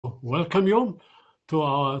welcome you to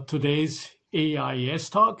our today's AIES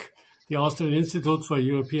Talk. The Austrian Institute for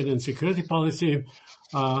European and Security Policy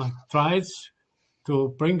tries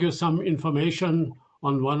to bring you some information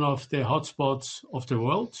on one of the hotspots of the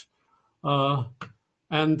world.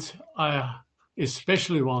 And I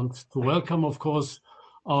especially want to welcome, of course,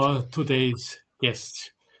 our today's guests.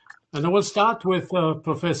 And I will start with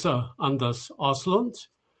Professor Anders Åslund.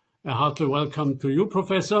 A hearty welcome to you,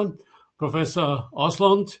 Professor. Professor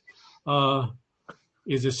Åslund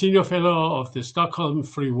is a senior fellow of the Stockholm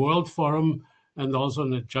Free World Forum and also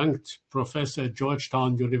an adjunct professor at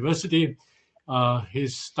Georgetown University.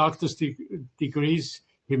 His doctor's degrees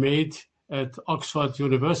he made at Oxford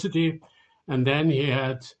University, and then he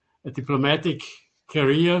had a diplomatic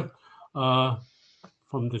career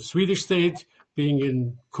from the Swedish state, being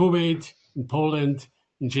in Kuwait, in Poland,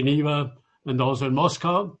 in Geneva, and also in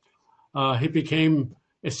Moscow. He became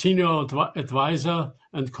a senior advisor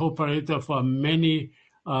and co-operator for many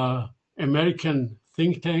American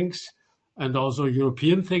think tanks and also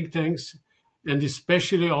European think tanks, and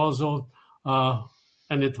especially also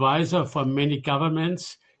an advisor for many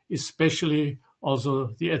governments, especially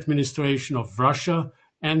also the administration of Russia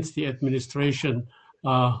and the administration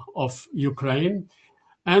of Ukraine.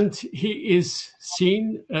 And he is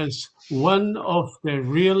seen as one of the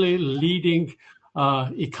really leading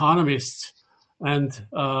economists and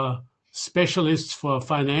specialists for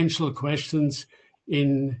financial questions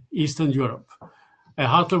in Eastern Europe. A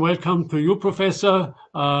hearty welcome to you, Professor.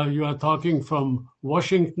 You are talking from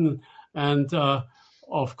Washington, and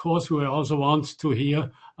of course, we also want to hear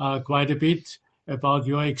quite a bit about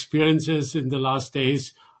your experiences in the last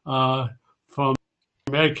days from the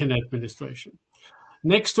American administration.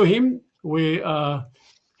 Next to him, we our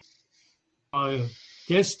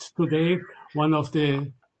guest today, one of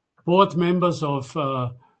the board members of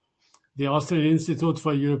the Austrian Institute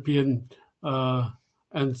for European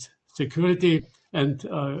and Security and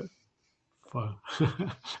for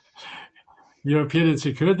European and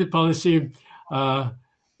Security Policy.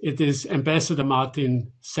 It is Ambassador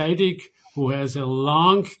Martin Sajdik, who has a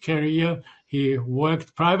long career. He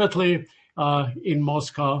worked privately in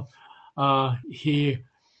Moscow. He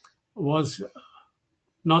was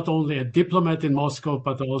not only a diplomat in Moscow,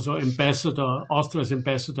 but also ambassador, Austria's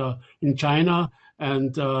ambassador in China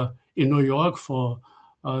and in New York for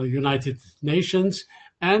the United Nations.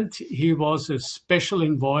 And he was a special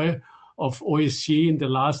envoy of OSCE in the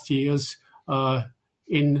last years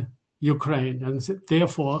in Ukraine. And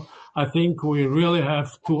therefore, I think we really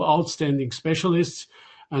have two outstanding specialists,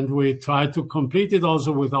 and we try to complete it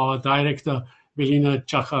also with our director, Velina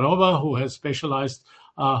Tchakarova, who has specialized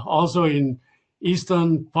also in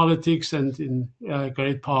Eastern politics and in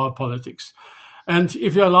great power politics. And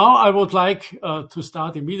if you allow, I would like to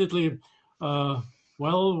start immediately,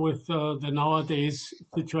 with the nowadays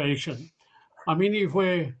situation. I mean, if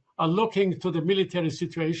we are looking to the military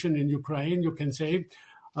situation in Ukraine, you can say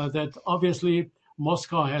that obviously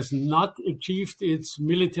Moscow has not achieved its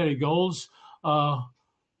military goals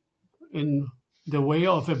in the way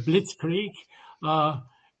of a blitzkrieg.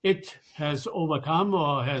 It has overcome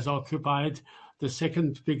or has occupied the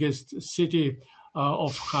second biggest city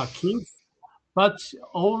of Kharkiv, but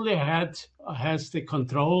only has the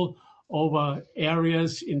control over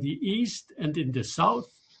areas in the east and in the south,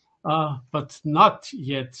 but not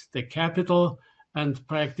yet the capital and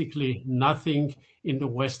practically nothing in the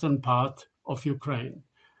western part of Ukraine.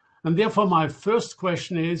 And therefore, my first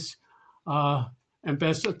question is,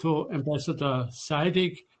 Ambassador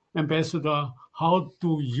Sajdik, Ambassador, how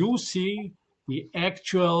do you see the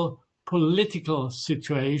actual political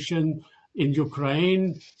situation in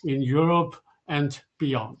Ukraine, in Europe, and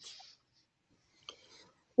beyond?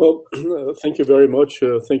 Well, thank you very much.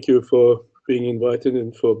 Thank you for being invited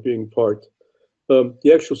and for being part.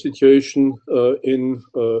 The actual situation in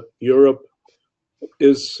Europe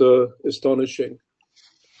is astonishing.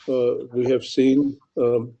 We have seen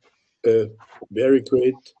a very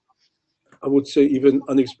great, I would say even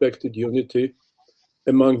unexpected unity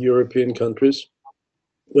among European countries,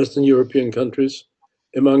 Western European countries,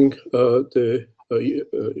 among the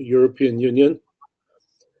European Union.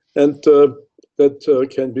 And that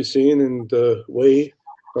can be seen in the way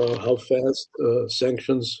how fast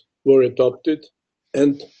sanctions were adopted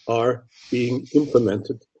and are being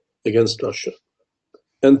implemented against Russia.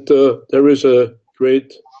 And there is a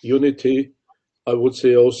great unity, I would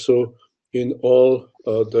say, also in all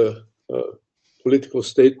the political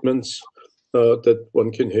statements that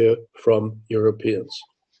one can hear from Europeans.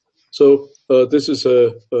 So this is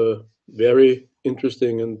a very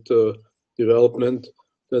interesting and development.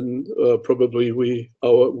 Then probably we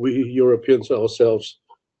Europeans ourselves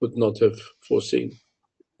would not have foreseen.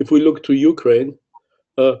 If we look to Ukraine,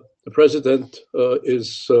 the president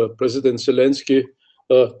President Zelensky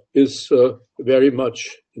is very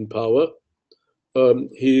much in power.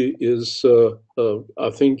 He is, I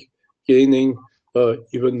think, gaining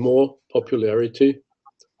even more popularity.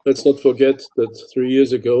 Let's not forget that 3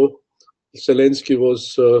 years ago, Zelensky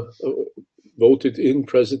was voted in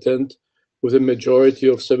president with a majority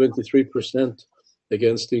of 73%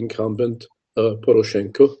 against the incumbent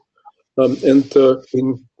Poroshenko, and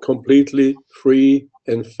in completely free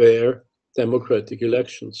and fair democratic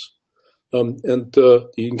elections. And the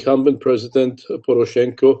incumbent president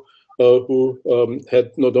Poroshenko, who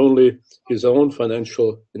had not only his own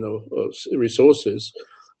financial, resources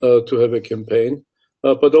to have a campaign,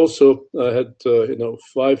 but also had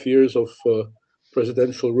 5 years of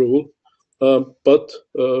presidential rule, but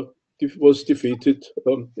was defeated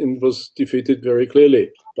and was defeated very clearly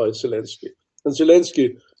by Zelensky. And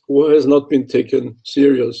Zelensky, who has not been taken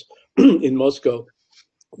serious in Moscow,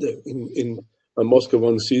 in Moscow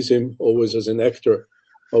one sees him always as an actor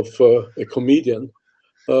of a comedian,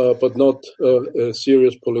 but not a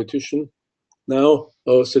serious politician. Now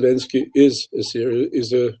Zelensky is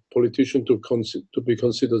a politician to be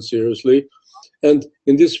considered seriously, and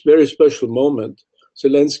in this very special moment,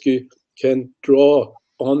 Zelensky can draw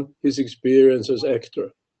on his experience as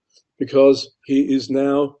actor, because he is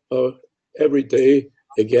now every day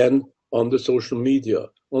again on the social media,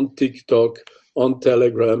 on TikTok, on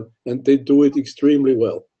Telegram, and they do it extremely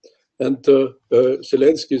well. And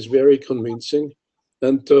Zelensky is very convincing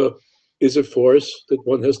and is a force that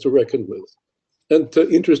one has to reckon with. And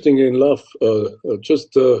interestingly enough,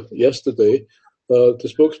 just yesterday,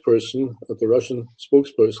 the spokesperson, the Russian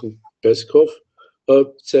spokesperson, Peskov,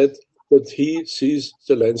 said that he sees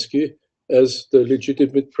Zelensky as the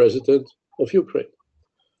legitimate president of Ukraine.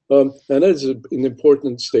 And that's an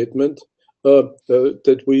important statement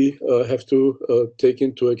that we have to take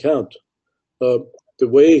into account. The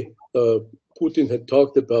way Putin had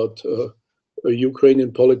talked about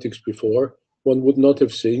Ukrainian politics before, one would not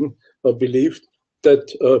have believed that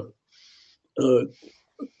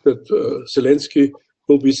Zelensky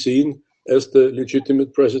will be seen as the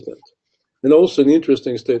legitimate president. And also an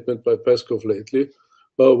interesting statement by Peskov lately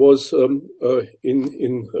was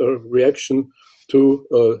in reaction to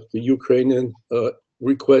the Ukrainian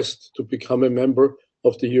request to become a member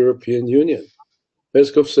of the European Union.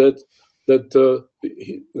 Peskov said that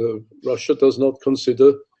Russia does not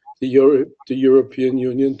consider the European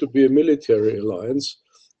Union to be a military alliance,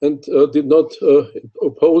 and did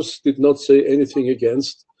not say anything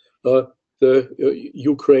against the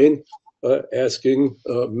Ukraine asking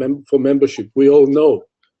for membership. We all know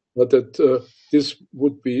that this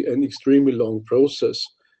would be an extremely long process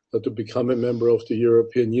to become a member of the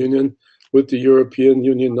European Union, with the European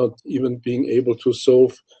Union not even being able to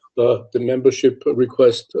solve the membership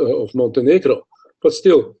request of Montenegro. But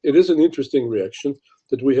still, it is an interesting reaction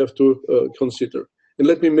that we have to consider. And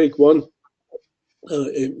let me make one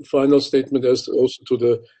final statement as also to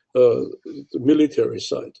the military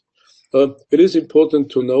side. It is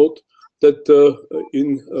important to note that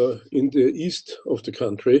in the east of the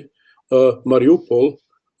country, Mariupol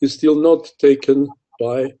is still not taken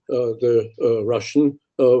by the Russian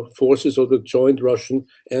forces, or the joint Russian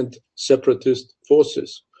and separatist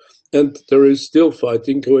forces. And there is still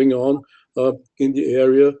fighting going on in the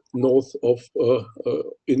area north of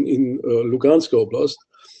in Lugansk Oblast,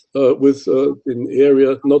 with an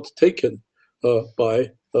area not taken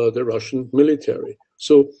by the Russian military.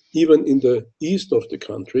 So even in the east of the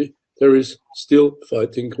country, there is still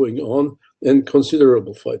fighting going on, and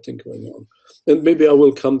considerable fighting going on. And maybe I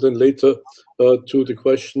will come then later to the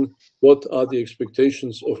question, what are the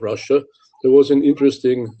expectations of Russia? There was an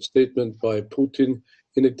interesting statement by Putin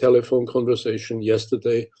in a telephone conversation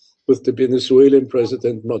yesterday with the Venezuelan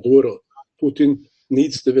president Maduro. Putin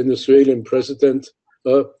needs the Venezuelan president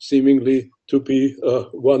seemingly to be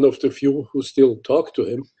one of the few who still talk to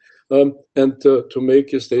him, and to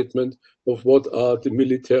make a statement of what are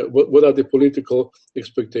the political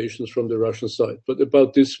expectations from the Russian side. But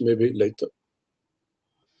about this maybe later.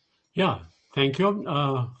 Yeah, thank you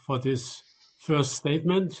for this first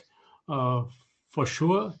statement. For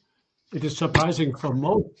sure, it is surprising for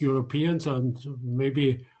most Europeans, and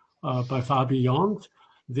maybe by far beyond,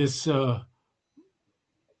 this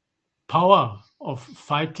power of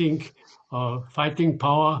fighting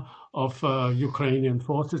power of Ukrainian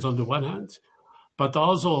forces on the one hand, but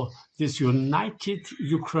also this united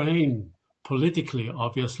Ukraine politically,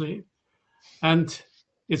 obviously. And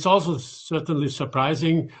it's also certainly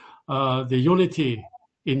surprising the unity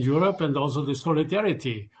in Europe, and also the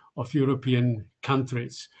solidarity of European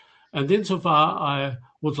countries. And insofar, I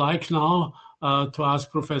would like now to ask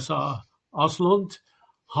Professor Åslund,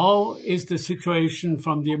 how is the situation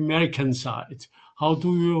from the American side? How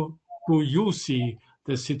do you see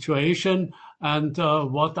the situation, and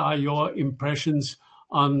what are your impressions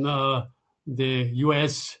on the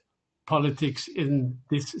US politics in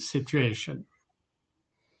this situation?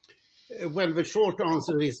 Well, the short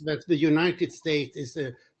answer is that the United States is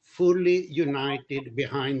fully united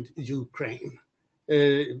behind Ukraine.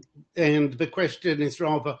 And the question is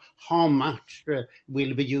rather, how much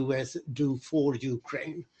will the US do for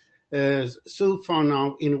Ukraine? So far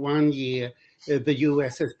now, in 1 year, the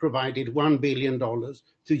US has provided $1 billion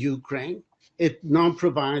to Ukraine. It now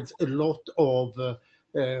provides a lot of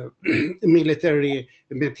military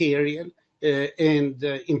material, and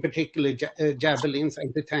in particular javelins,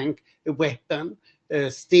 anti-tank weapon.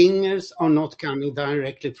 Stingers are not coming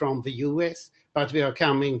directly from the US, but they are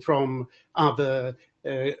coming from other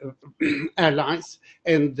allies,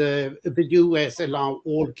 and the US allow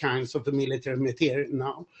all kinds of military material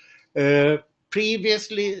now.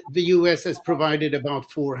 Previously, the US has provided about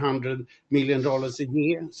 $400 million a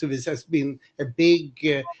year, so this has been a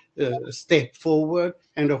big step forward.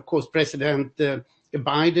 And of course, President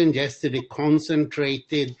Biden yesterday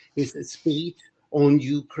concentrated his speech on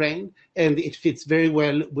Ukraine, and it fits very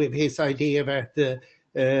well with his idea that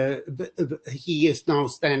he is now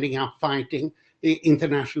standing up fighting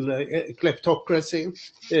international kleptocracy,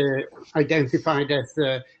 identified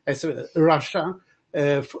as Russia,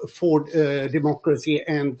 for democracy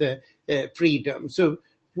and freedom. So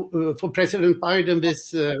for President Biden,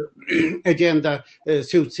 this agenda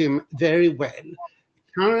suits him very well.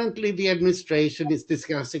 Currently, the administration is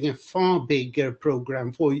discussing a far bigger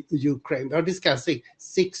program for Ukraine. They're discussing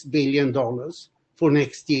 $6 billion for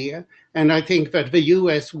next year. And I think that the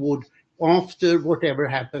US would, after whatever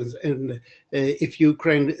happens, and if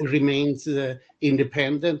Ukraine remains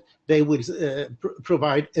independent, they will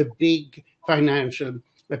provide a big financial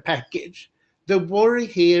package. The worry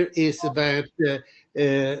here is that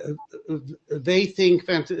they think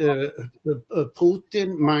that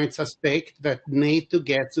Putin might suspect that NATO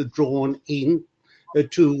gets drawn in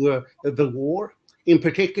to the war. In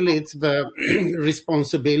particular, it's the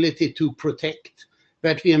responsibility to protect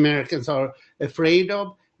that the Americans are afraid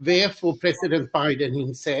of. Therefore, President Biden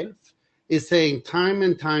himself is saying time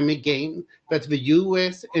and time again that the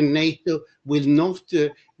US and NATO will not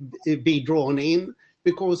be drawn in,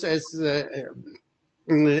 because as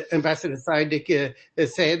Ambassador Sajdik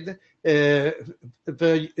said, the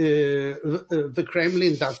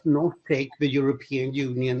Kremlin does not take the European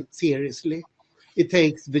Union seriously. It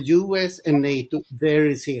takes the US and NATO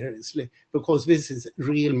very seriously, because this is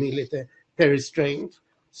real military strength.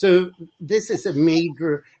 So this is a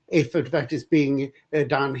major effort that is being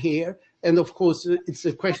done here. And of course, it's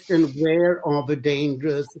a question, where are the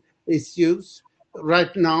dangerous issues?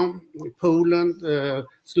 Right now, Poland,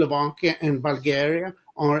 Slovakia, and Bulgaria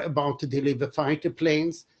are about to deliver fighter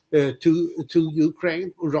planes to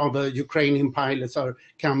Ukraine, or rather, Ukrainian pilots are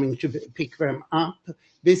coming to pick them up.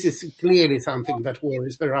 This is clearly something that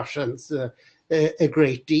worries the Russians a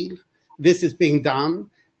great deal. This is being done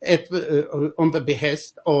on the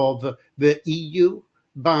behest of the EU,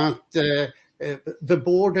 but the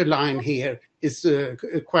borderline here is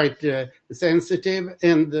quite sensitive,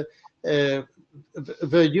 and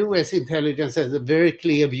the US intelligence has a very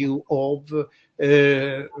clear view of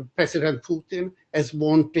President Putin as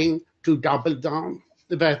wanting to double down,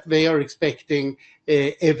 that they are expecting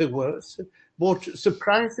ever worse. What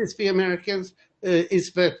surprises the Americans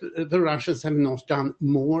is that the Russians have not done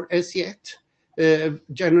more as yet.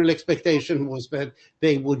 General expectation was that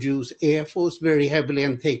they would use Air Force very heavily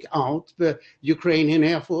and take out the Ukrainian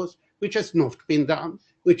Air Force, which has not been done,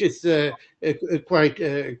 which is quite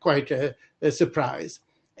a surprise.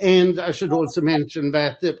 And I should also mention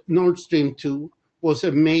that Nord Stream 2 was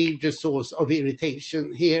a major source of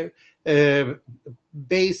irritation here.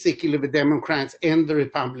 Basically, the Democrats and the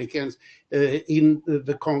Republicans in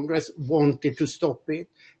the Congress wanted to stop it.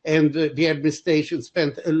 And the administration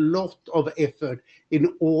spent a lot of effort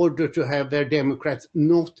in order to have their Democrats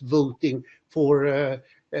not voting for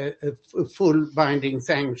full binding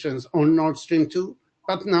sanctions on Nord Stream 2.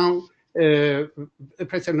 But now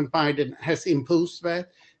President Biden has imposed that,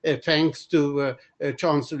 thanks to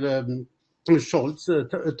Chancellor Scholz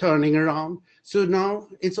turning around. So now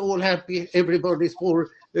it's all happy. Everybody's for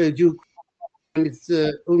Ukraine. It's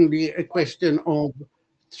only a question of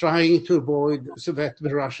trying to avoid so that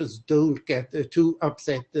the Russians don't get too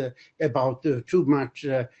upset about too much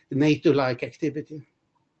NATO-like activity.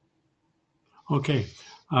 Okay.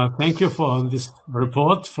 Thank you for this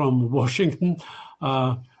report from Washington.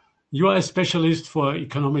 You are a specialist for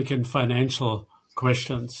economic and financial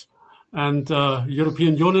questions. And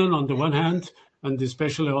European Union on the one hand, and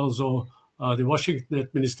especially also the Washington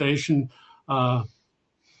administration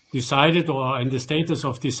decided, or in the status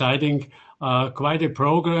of deciding, quite a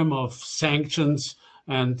program of sanctions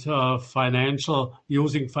and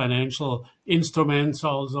using financial instruments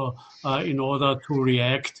also in order to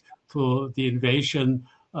react to the invasion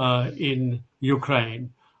in Ukraine.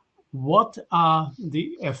 What are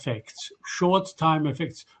the effects, short-time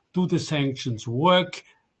effects? Do the sanctions work?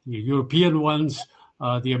 The European ones,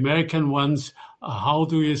 the American ones, how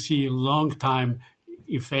do you see long-time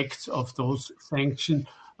effects of those sanction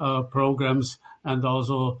programs and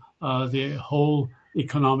also the whole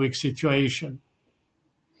economic situation?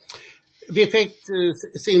 The effect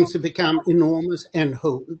seems to become enormous and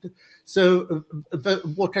hold. So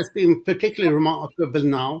what has been particularly remarkable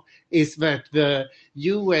now is that the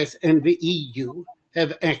US and the EU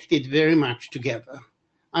have acted very much together.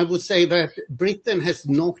 I would say that Britain has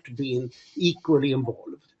not been equally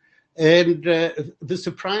involved. And the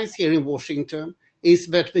surprise here in Washington is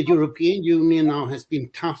that the European Union now has been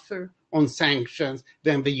tougher on sanctions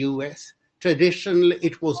than the US. Traditionally,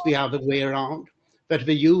 it was the other way around, that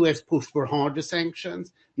the US pushed for harder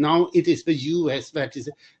sanctions. Now it is the US that is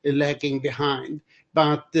lagging behind,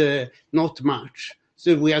 but not much.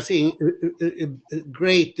 So we are seeing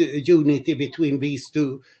great unity between these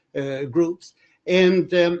two groups. And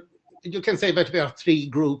you can say that there are three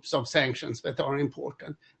groups of sanctions that are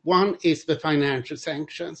important. One is the financial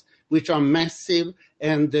sanctions, which are massive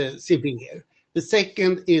and severe. The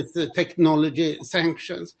second is the technology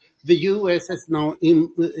sanctions. The US has now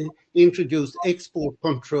introduced export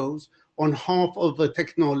controls on half of the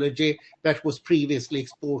technology that was previously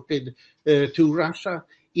exported to Russia.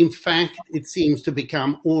 In fact, it seems to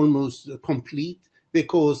become almost complete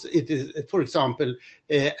because it is, for example,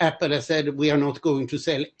 Apple has said we are not going to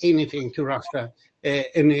sell anything to Russia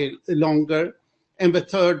any longer. And the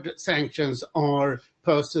third sanctions are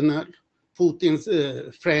personal. Putin's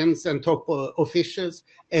friends and top officials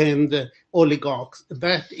and oligarchs.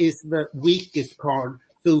 That is the weakest card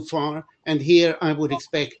so far, and here I would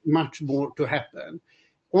expect much more to happen.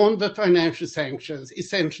 On the financial sanctions,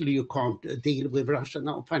 essentially you can't deal with Russia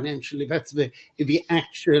now financially. That's the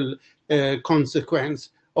actual consequence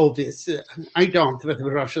of this. I doubt that the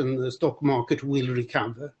Russian stock market will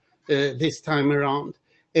recover this time around.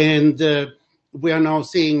 And we are now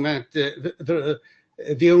seeing that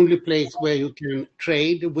the only place where you can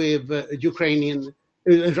trade with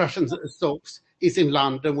Russian stocks is in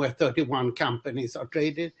London, where 31 companies are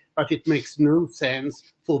traded, but it makes no sense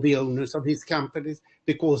for the owners of these companies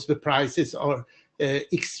because the prices are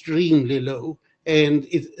extremely low, and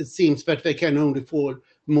it seems that they can only fall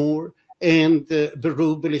more. And the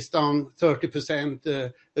ruble is down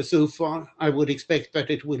 30% so far. I would expect that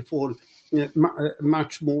it will fall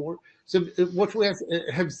much more. So what we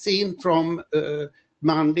have seen from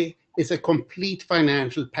Monday is a complete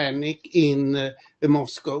financial panic in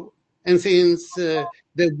Moscow. And since there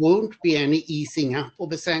won't be any easing up of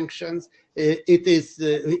the sanctions,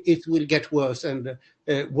 it will get worse and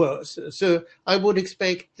worse. So I would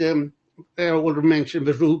expect, I already mentioned,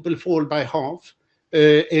 the ruble fall by half,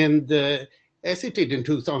 and as it did in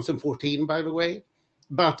 2014, by the way.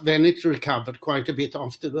 But then it recovered quite a bit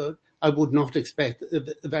afterward. I would not expect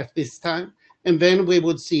that this time. And then we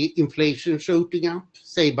would see inflation shooting up,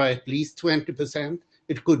 say by at least 20%.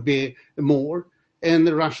 It could be more. And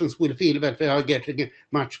the Russians will feel that they are getting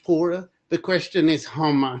much poorer. The question is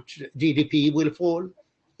how much GDP will fall.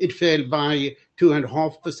 It fell by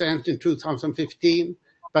 2.5% in 2015,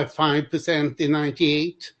 by 5% in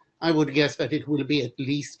 98. I would guess that it will be at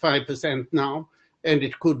least 5% now, and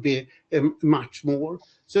it could be much more.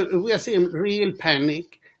 So we are seeing real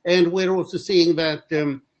panic, and we're also seeing that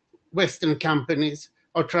Western companies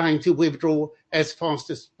are trying to withdraw as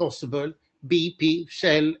fast as possible. BP,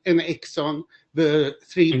 Shell, and Exxon, the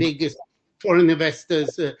three biggest foreign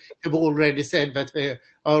investors, have already said that they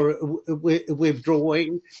are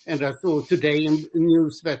withdrawing. And I saw today in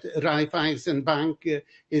news that Raiffeisen Bank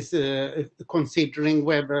is considering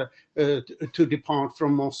whether to depart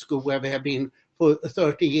from Moscow, where they have been for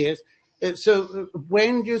 30 years. So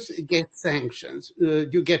when you get sanctions,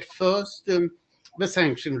 you get first the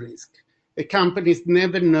sanction risk. Companies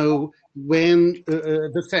never know when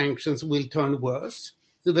the sanctions will turn worse,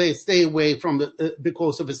 so they stay away from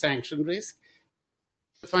because of the sanction risk.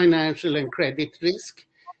 Financial and credit risk,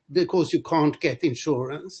 because you can't get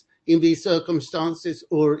insurance in these circumstances,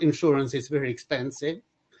 or insurance is very expensive.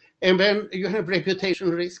 And then you have reputation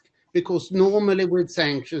risk, because normally with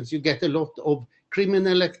sanctions you get a lot of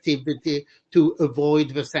criminal activity to avoid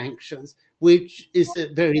the sanctions, which is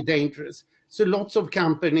very dangerous. So lots of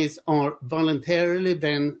companies are voluntarily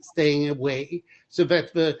then staying away so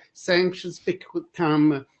that the sanctions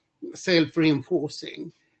become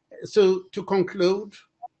self-reinforcing. So to conclude,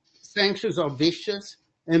 sanctions are vicious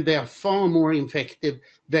and they are far more effective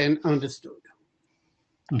than understood.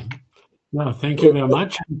 Mm-hmm. No, thank you very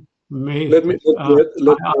much. Let me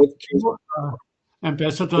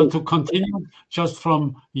Ambassador, to continue just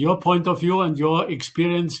from your point of view and your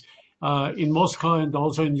experience in Moscow and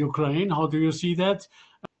also in Ukraine. How do you see that?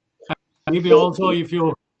 Maybe also if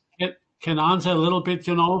you can answer a little bit,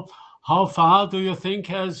 how far do you think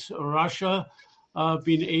has Russia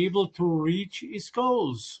been able to reach its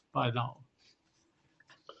goals by now?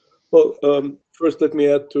 Well, first let me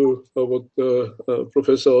add to what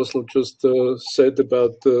Professor Åslund just said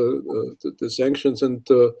about the sanctions and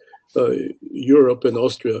Europe and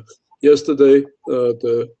Austria. Yesterday,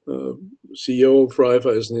 the CEO of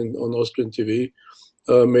Raiffeisen on Austrian TV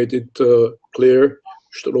made it clear,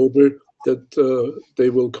 Strobel, that they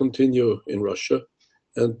will continue in Russia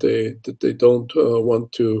and that they don't want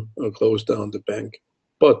to close down the bank.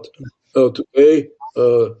 But today,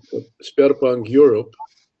 Sberbank Europe,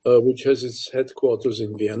 which has its headquarters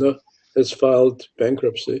in Vienna, has filed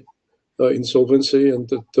bankruptcy, insolvency, and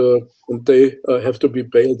that and they have to be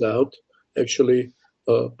bailed out, actually,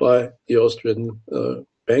 by the Austrian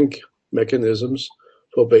bank mechanisms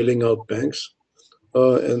for bailing out banks,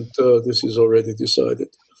 and this is already decided.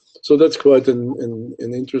 So that's quite an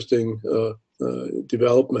interesting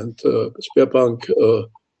development. Sberbank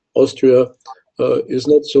Austria is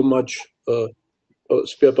not so much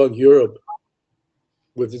Sberbank Europe,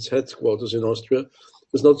 with its headquarters in Austria,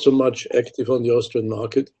 is not so much active on the Austrian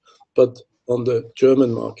market, but on the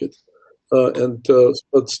German market.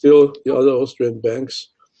 But still, the other Austrian banks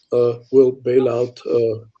will bail out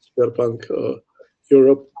Sberbank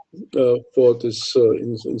Europe for this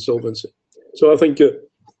insolvency. So I think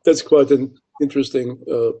that's quite an interesting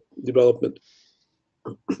development.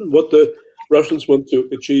 What the Russians want to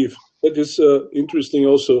achieve, that is interesting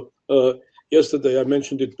also. Yesterday, I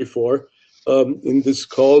mentioned it before, in this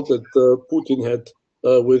call that Putin had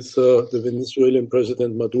with the Venezuelan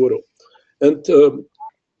President Maduro. And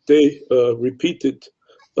they repeated,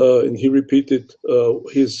 and he repeated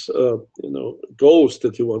his goals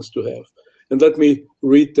that he wants to have. And let me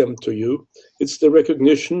read them to you. It's the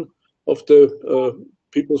recognition of the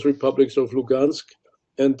People's Republics of Lugansk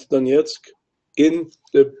and Donetsk in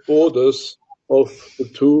the borders of the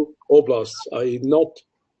two oblasts, i.e. not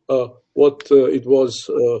what it was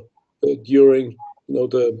during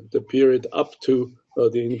the period up to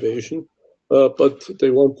the invasion, but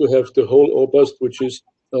they want to have the whole oblast, which is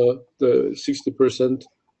the 60%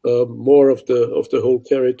 more of the whole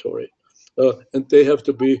territory, and they have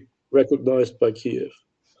to be recognized by Kiev.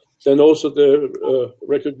 Then also the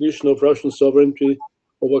recognition of Russian sovereignty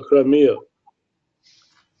over Crimea,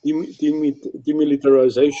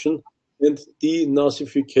 demilitarization and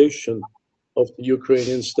denazification of the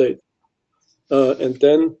Ukrainian state, and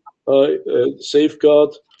then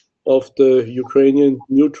safeguard of the Ukrainian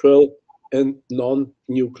neutral and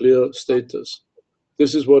non-nuclear status.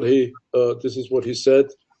 This is what he said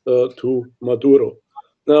to Maduro.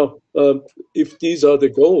 Now, if these are the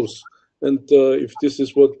goals, and if this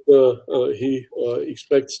is what he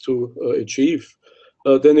expects to achieve,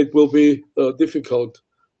 then it will be difficult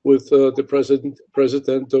with the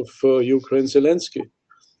president of Ukraine, Zelensky,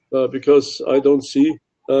 because I don't see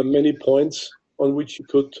many points on which he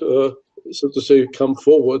could, so to say, come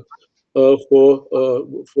forward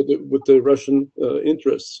with the Russian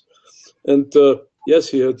interests. And yes,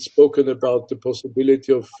 he had spoken about the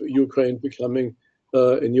possibility of Ukraine becoming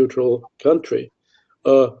a neutral country,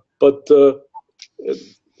 but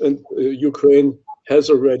Ukraine has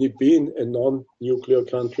already been a non-nuclear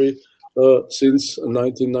country since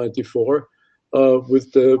 1994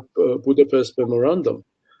 with the Budapest Memorandum.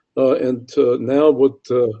 And now what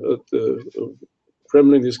the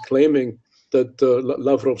Kremlin is claiming, that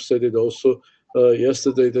Lavrov said it also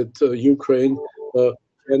yesterday, that Ukraine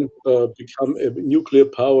can become a nuclear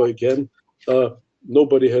power again.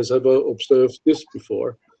 Nobody has ever observed this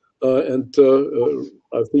before. And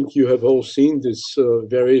I think you have all seen this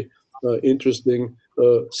very interesting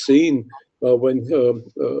scene when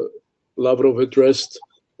Lavrov addressed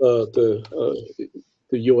the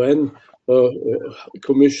UN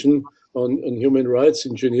Commission on Human Rights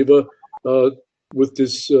in Geneva with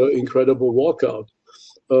this incredible walkout.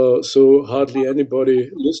 So hardly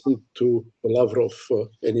anybody listened to Lavrov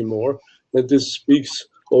anymore. And this speaks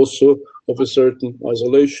also of a certain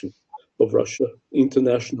isolation. of Russia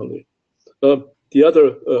internationally. The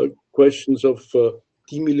other questions of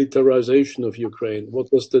demilitarization of Ukraine, what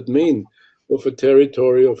does that mean? Of a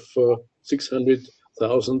territory of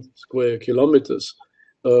 600,000 square kilometers.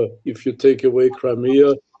 If you take away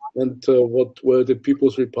Crimea and what were the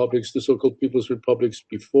People's Republics, the so-called People's Republics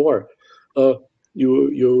before,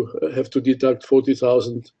 you have to deduct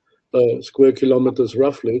 40,000 square kilometers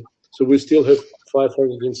roughly. So we still have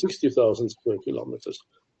 560,000 square kilometers.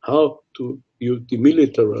 How do you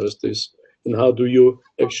demilitarize this? And how do you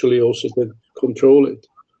actually also then control it?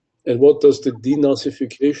 And what does the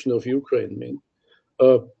denazification of Ukraine mean?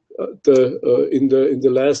 In the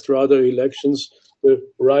last Rada elections, the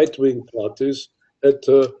right-wing parties had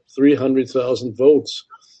 300,000 votes,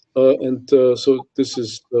 and so this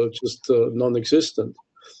is just non-existent.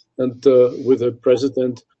 And with a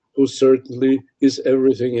president who certainly is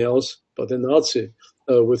everything else but a Nazi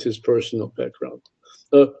with his personal background.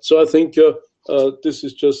 So I think this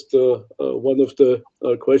is just one of the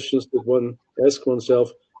questions that one asks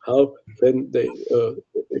oneself: how can they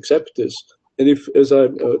accept this? And if, as I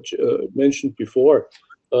mentioned before,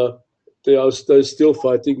 there's still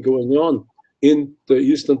fighting going on in the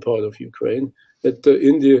eastern part of Ukraine,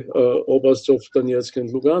 in the oblasts of Donetsk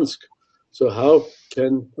and Lugansk. So how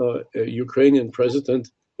can a Ukrainian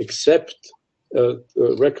president accept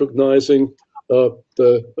recognizing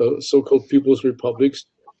the so-called People's Republics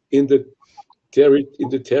in the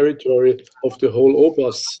territory of the whole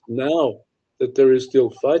oblasts now that there is still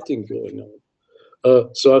fighting going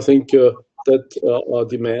on? So I think that are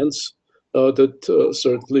demands that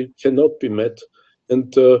certainly cannot be met,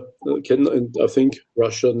 and I think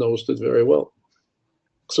Russia knows that very well.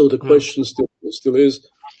 So the question still is,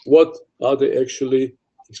 what are they actually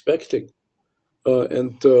expecting,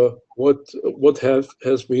 and what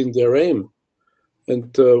has been their aim?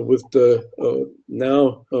 And with the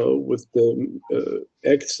with the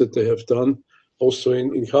acts that they have done, also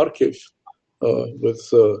in Kharkiv,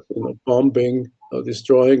 with bombing,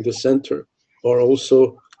 destroying the center, or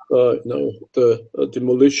also the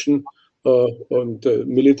demolition and the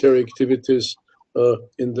military activities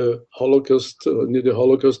in the Holocaust, near the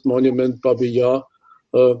Holocaust monument Babi Yar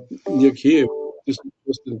near Kiev. This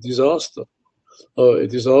was a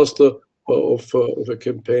disaster of a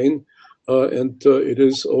campaign, and it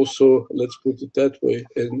is also, let's put it that way,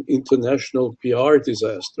 an international PR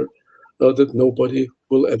disaster that nobody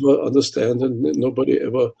will ever understand, and nobody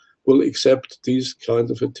ever will accept these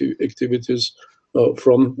kind of activities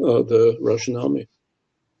from the Russian army.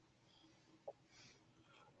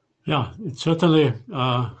 Yeah, it certainly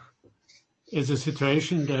is a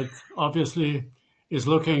situation that obviously is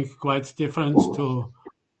looking quite different to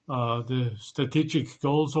the strategic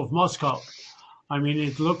goals of Moscow. I mean,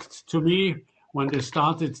 it looked to me when they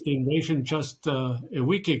started the invasion just a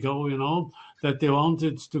week ago, that they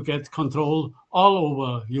wanted to get control all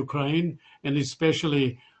over Ukraine and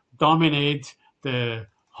especially dominate the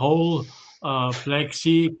whole Black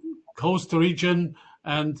Sea coast region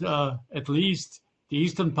and at least the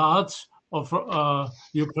eastern parts of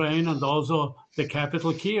Ukraine and also the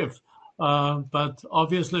capital Kiev. But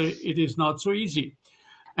obviously it is not so easy.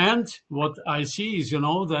 And what I see is,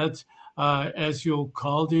 that as you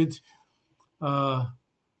called it,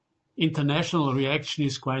 international reaction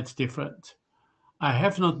is quite different. I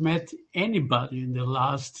have not met anybody in the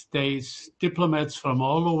last days, diplomats from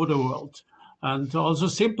all over the world, and also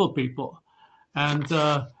simple people. And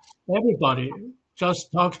everybody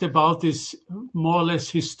just talked about this more or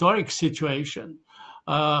less historic situation,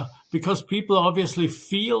 because people obviously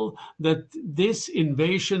feel that this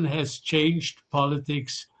invasion has changed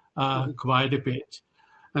politics quite a bit.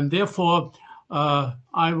 And therefore,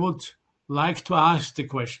 I would like to ask the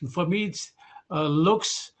question. For me, it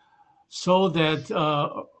looks so that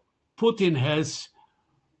Putin has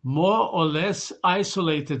more or less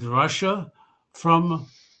isolated Russia from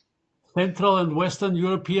Central and Western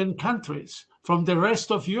European countries, from the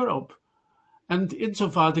rest of Europe. And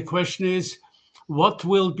insofar, the question is, what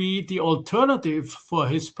will be the alternative for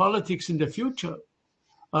his politics in the future?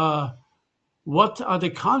 What are the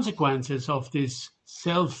consequences of this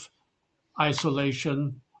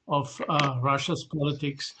self-isolation of Russia's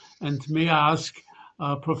politics? And may I ask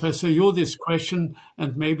Professor Yu this question,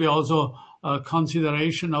 and maybe also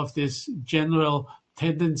consideration of this general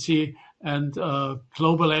tendency and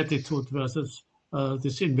global attitude versus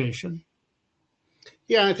this invasion?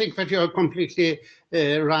 Yeah, I think that you're completely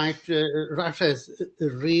right. Russia has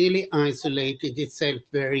really isolated itself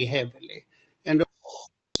very heavily. And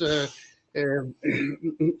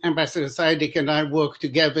Ambassador Sajdik and I worked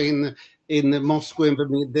together in in Moscow in the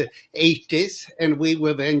mid-80s, and we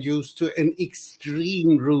were then used to an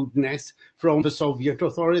extreme rudeness from the Soviet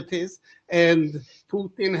authorities. And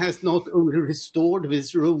Putin has not only restored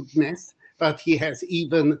this rudeness, but he has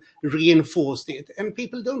even reinforced it. And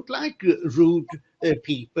people don't like rude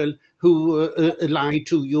people who lie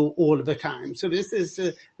to you all the time. So this is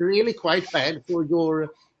really quite bad for your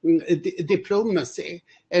diplomacy.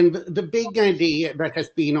 And the big idea that has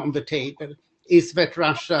been on the table is that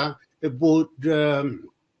Russia would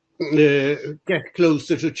get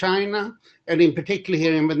closer to China, and in particular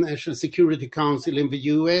here in the National Security Council in the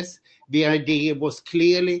US, the idea was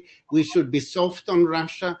clearly we should be soft on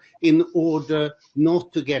Russia in order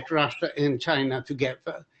not to get Russia and China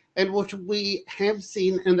together. And what we have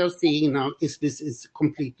seen and are seeing now is this is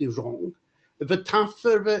completely wrong. The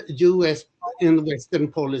tougher the US and Western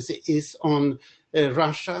policy is on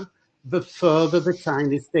Russia, the further the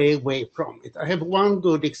Chinese stay away from it. I have one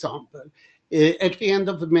good example. At the end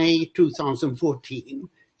of May 2014,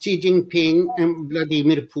 Xi Jinping and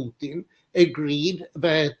Vladimir Putin agreed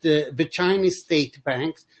that the Chinese state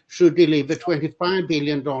banks should deliver $25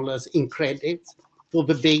 billion in credits for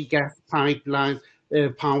the big gas pipeline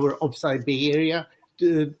power of Siberia,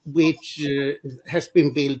 which has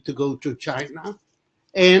been built to go to China.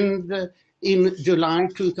 And in July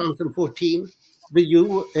 2014, the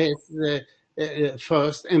US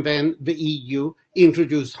first and then the EU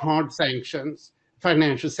introduced hard sanctions,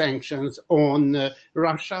 financial sanctions on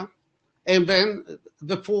Russia. And then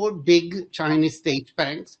the four big Chinese state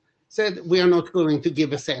banks said, we are not going to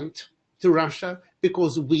give a cent to Russia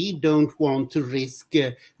because we don't want to risk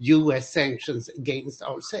US sanctions against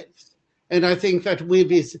ourselves. And I think that with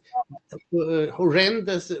these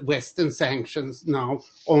horrendous Western sanctions now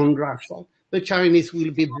on Russia, the Chinese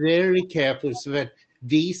will be very careful so that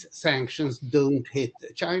these sanctions don't hit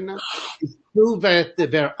China. It's true that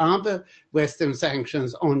there are other Western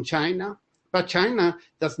sanctions on China, but China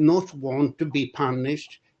does not want to be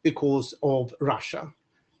punished because of Russia.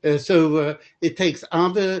 So it takes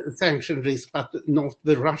other sanction risks, but not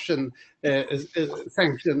the Russian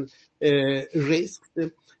sanction risk.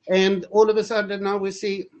 And all of a sudden now we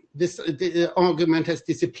see this the argument has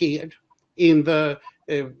disappeared in the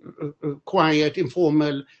quiet,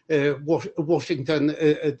 informal Washington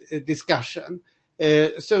discussion.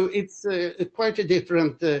 So it's quite a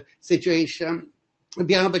different situation.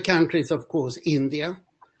 The other countries, of course, India.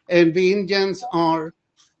 And the Indians are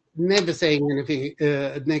never saying anything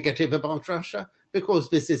negative about Russia because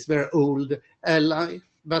this is their old ally,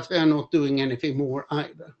 but they are not doing anything more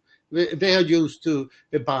either. They are used to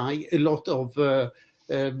buy a lot of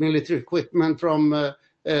military equipment from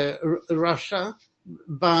Russia,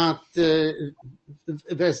 but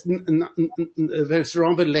there's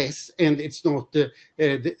rather less, and it's not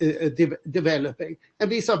developing.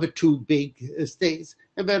 And these are the two big states.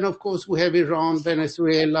 And then, of course, we have Iran,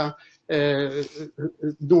 Venezuela,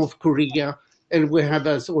 North Korea, and we have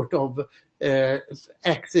a sort of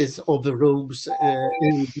axis of the rogues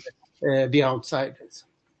and the outsiders.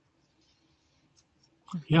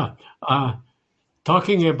 Yeah,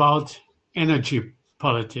 talking about energy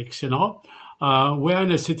politics, we're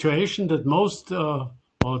in a situation that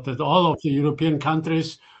or that all of the European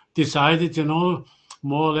countries decided, more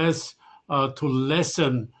or less to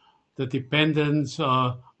lessen the dependence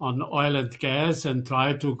on oil and gas and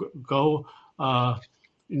try to go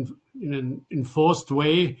in an enforced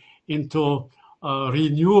way into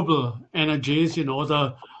renewable energies in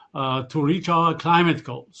order to reach our climate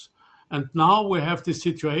goals. And now we have the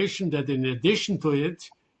situation that in addition to it,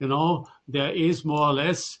 there is more or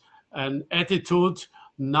less an attitude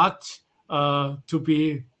not to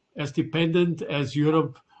be as dependent as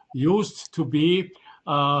Europe used to be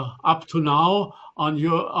up to now on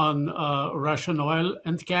Russian oil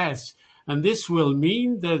and gas. And this will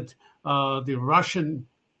mean that the Russian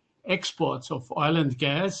exports of oil and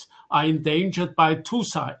gas are endangered by two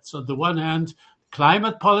sides. On the one hand,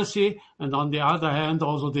 climate policy, and on the other hand,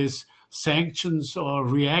 also this sanctions or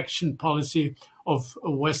reaction policy of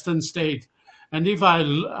a Western state. And if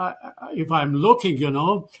I'm looking,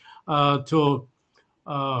 to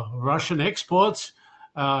Russian exports,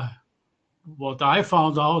 what I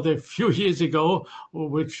found out a few years ago,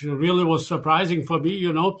 which really was surprising for me,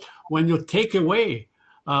 when you take away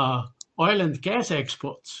oil and gas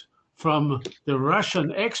exports from the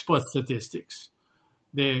Russian export statistics,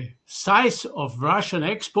 the size of Russian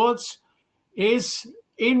exports is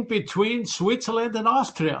in between Switzerland and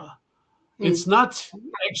Austria. It's not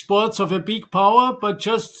exports of a big power, but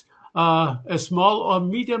just a small or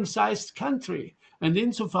medium-sized country. And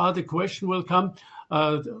insofar, the question will come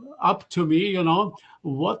up to me,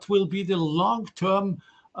 what will be the long-term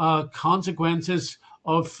consequences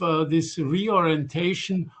of this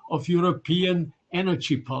reorientation of European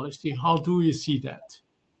energy policy? How do you see that?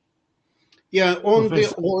 Yeah, on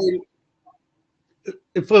Professor? the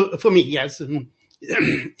oil, for me, yes.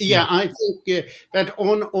 Yeah, I think that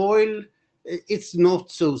on oil, it's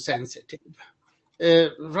not so sensitive.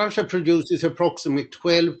 Russia produces approximately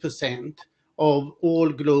 12% of all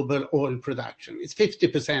global oil production. It's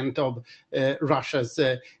 50% of Russia's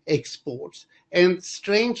exports. And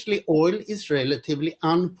strangely, oil is relatively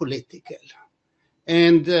unpolitical.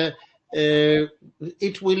 And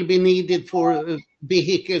it will be needed for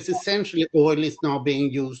vehicles. Essentially, oil is now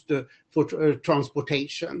being used for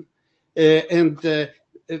transportation. And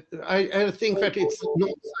I think that it's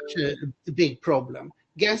not such a big problem.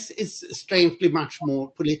 Gas is strangely much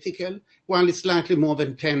more political, while it's slightly more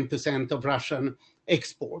than 10% of Russian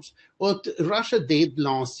exports. What Russia did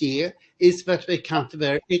last year is that they cut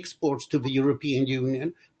their exports to the European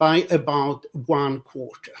Union by about 1/4.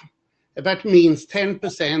 That means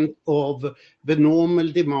 10% of the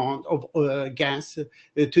normal demand of gas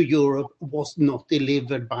to Europe was not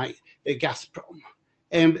delivered by Gazprom.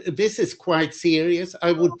 And this is quite serious.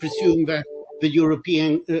 I would presume that the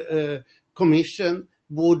European Commission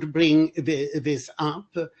would bring this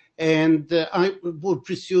up, and I would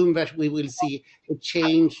presume that we will see a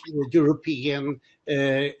change in the European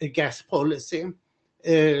gas policy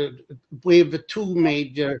with two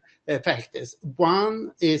major factors.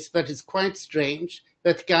 One is that it's quite strange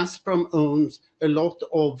that Gazprom owns a lot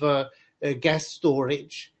of gas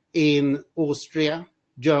storage in Austria,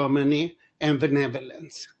 Germany, and the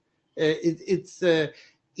Netherlands. It's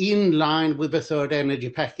in line with the third energy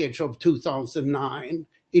package of 2009.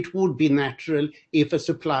 It would be natural if a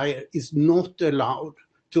supplier is not allowed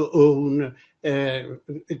to own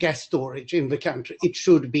gas storage in the country. It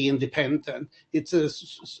should be independent. It's a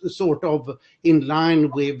sort of in line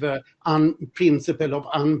with the principle of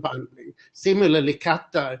unbundling. Similarly,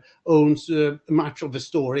 Qatar owns much of the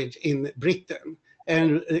storage in Britain.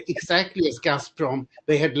 And exactly as Gazprom,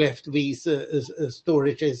 they had left these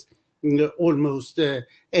storages almost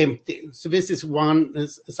empty. So this is one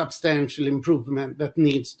substantial improvement that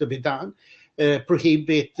needs to be done.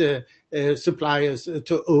 Prohibit suppliers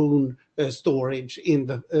to own storage in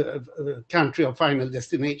the country of final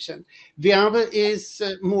destination. The other is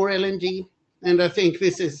more LNG, and I think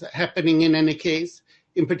this is happening in any case.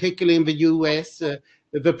 In particular in the US,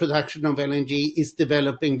 the production of LNG is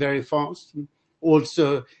developing very fast,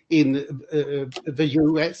 also in the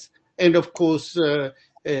US. And of course,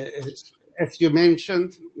 as you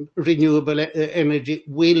mentioned, renewable energy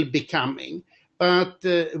will be coming. But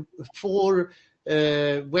for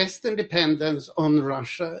Western dependence on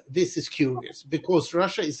Russia, this is curious, because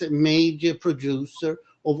Russia is a major producer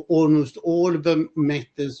of almost all the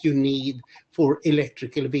metals you need for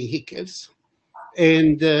electrical vehicles.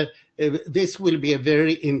 And this will be a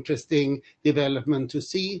very interesting development to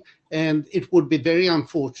see. And it would be very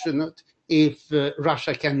unfortunate if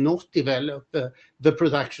Russia cannot develop the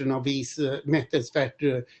production of these metals that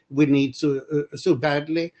we need so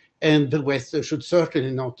badly. And the West should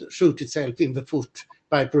certainly not shoot itself in the foot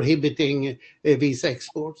by prohibiting these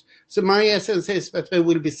exports. So my essence is that there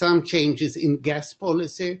will be some changes in gas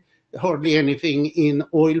policy, hardly anything in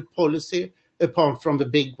oil policy, apart from the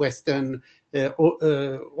big Western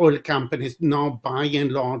oil companies now by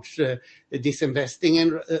and large disinvesting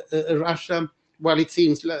in Russia, while it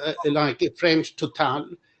seems like French Total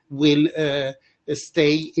will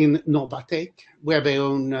stay in Novatek, where they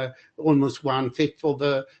own almost 1/5 of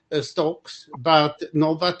the stocks. But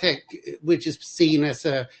Novatek, which is seen as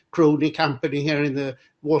a crony company here in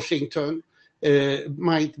Washington,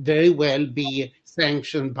 might very well be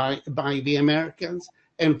sanctioned by the Americans.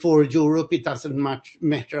 And for Europe, it doesn't much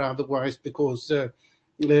matter otherwise, because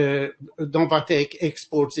Novatek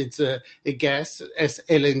exports its gas as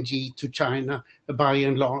LNG to China by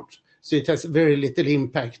and large. So it has very little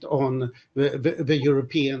impact on the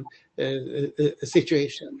European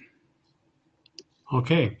situation.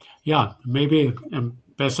 Okay, yeah, maybe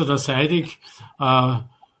Ambassador Sajdik,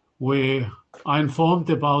 we are informed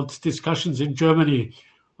about discussions in Germany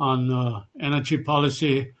on energy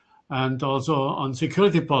policy and also on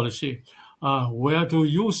security policy. Where do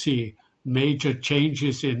you see major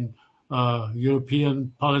changes in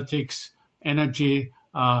European politics, energy,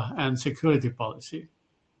 and security policy?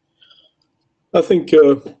 I think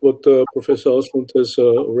what Professor Åslund has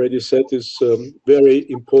already said is very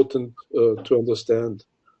important to understand,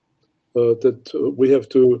 that we have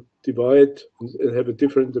to divide and have a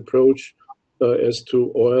different approach as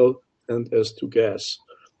to oil and as to gas.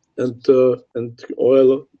 And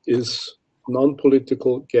oil is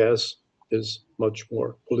non-political, gas is much more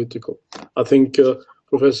political. I think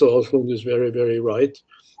Professor Åslund is very, very right.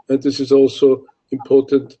 And this is also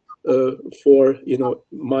important for,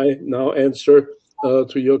 my now answer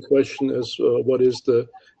to your question as what is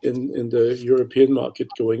in the European market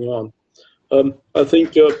going on. I think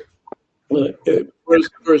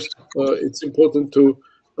first it's important to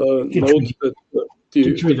note that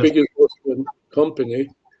the biggest Austrian company,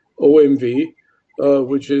 OMV,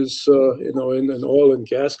 which is an oil and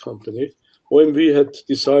gas company, OMV had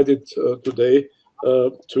decided today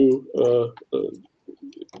to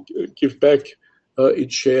give back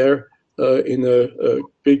its share in a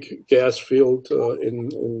big gas field in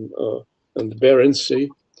the Barents Sea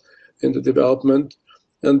in the development.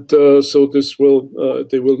 And so this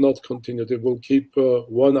they will not continue. They will keep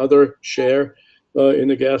one other share in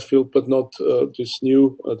the gas field, but not this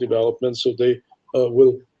new development. So they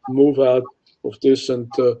will move out of this. And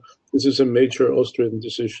this is a major Austrian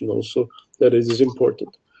decision also that it is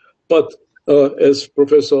important. But as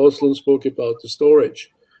Professor Åslund spoke about the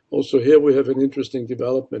storage, also here we have an interesting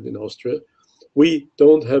development in Austria. We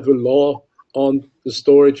don't have a law on the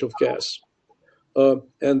storage of gas.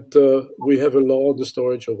 And we have a law on the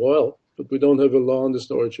storage of oil, but we don't have a law on the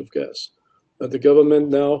storage of gas. And the government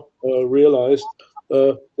now realized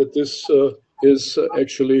that this is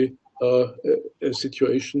actually a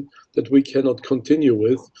situation that we cannot continue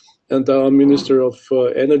with. And our Minister of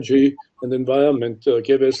Energy and Environment,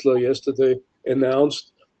 Gewessler, yesterday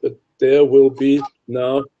announced that there will be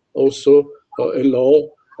now also a law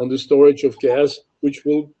on the storage of gas, which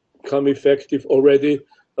will become effective already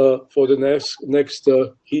for the next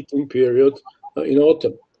heating period in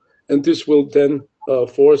autumn. And this will then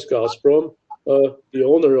force Gazprom, the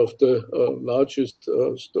owner of the largest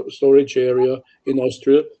storage area in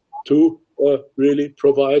Austria, to really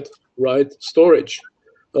provide right storage.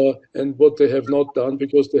 And what they have not done,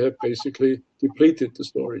 because they have basically depleted the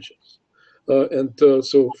storages.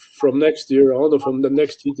 So from next year on, or from the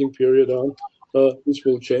next heating period on, this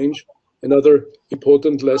will change. Another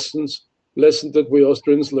important lesson that we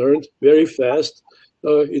Austrians learned very fast.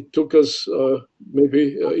 It took us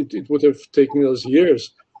it would have taken us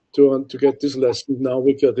years to get this lesson. Now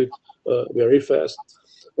we get it very fast.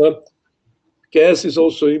 Gas is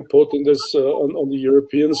also important as on the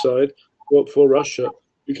European side for Russia,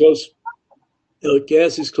 because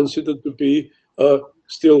gas is considered to be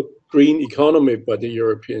still green economy by the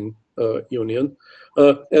European Union.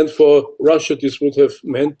 And for Russia, this would have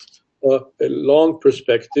meant a long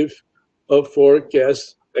perspective for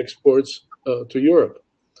gas exports to Europe,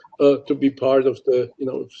 to be part of the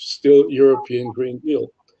still European Green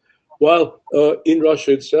Deal. While in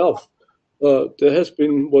Russia itself, there has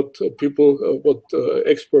been what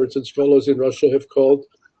experts and scholars in Russia have called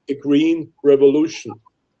a green revolution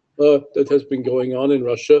that has been going on in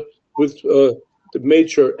Russia with the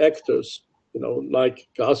major actors, like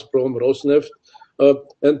Gazprom, Rosneft,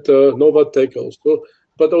 and Novatek also,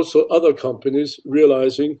 but also other companies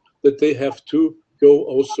realizing that they have to go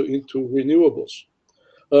also into renewables,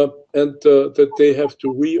 and that they have to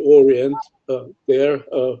reorient their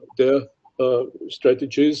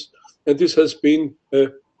strategies. And this has been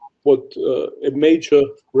a major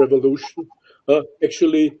revolution,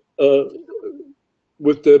 actually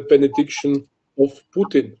with the benediction of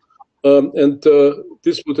Putin. And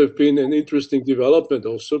this would have been an interesting development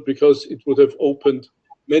also, because it would have opened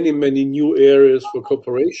many, many new areas for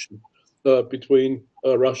cooperation between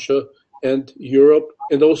Russia and Europe,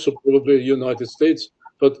 and also probably the United States,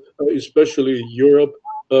 but especially Europe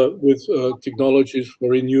with technologies for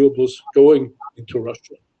renewables going into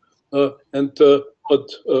Russia. But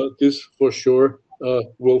this for sure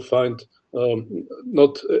will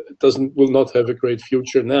not have a great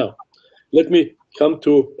future now. Let me come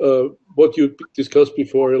to what you discussed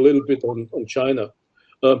before a little bit on China.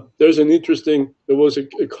 There was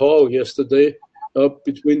a call yesterday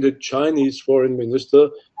between the Chinese foreign minister,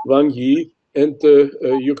 Wang Yi, and the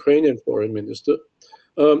Ukrainian foreign minister.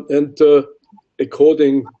 And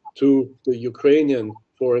according to the Ukrainian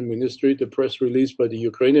foreign ministry, the press release by the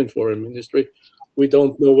Ukrainian foreign ministry, we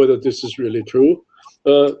don't know whether this is really true.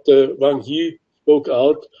 The Wang Yi spoke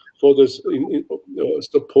out for the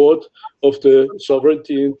support of the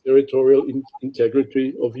sovereignty and territorial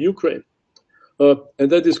integrity of Ukraine. And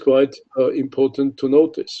that is quite important to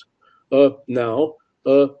notice. Now,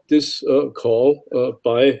 this call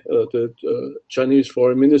by the Chinese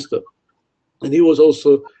foreign minister. And he was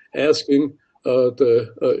also asking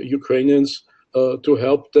the Ukrainians to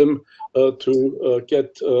help them to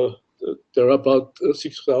get, there are about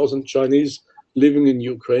 6,000 Chinese living in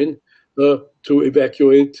Ukraine, to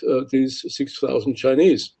evacuate these 6,000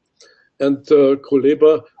 Chinese. And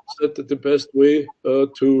Kuleba that the best way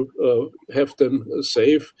to have them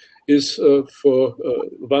safe is for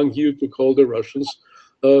Wang Yi to call the Russians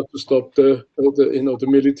to stop the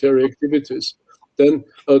military activities. Then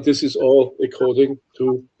this is all according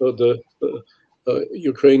to the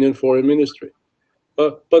Ukrainian Foreign Ministry.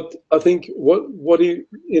 But I think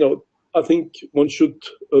I think one should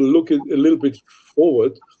look a little bit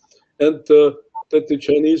forward, and that the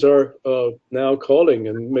Chinese are now calling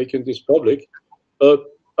and making this public.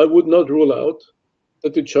 I would not rule out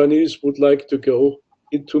that the Chinese would like to go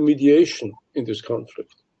into mediation in this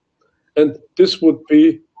conflict. And this would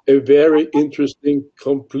be a very interesting,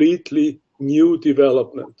 completely new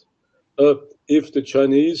development if the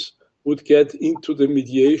Chinese would get into the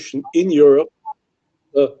mediation in Europe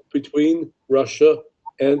between Russia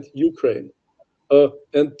and Ukraine.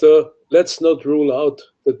 And let's not rule out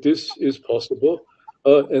that this is possible,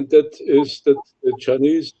 and that the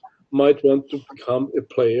Chinese might want to become a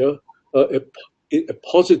player, a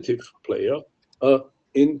positive player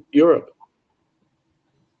in Europe.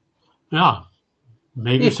 Yeah,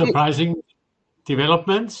 maybe surprising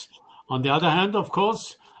developments. On the other hand, of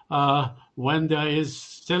course, when there is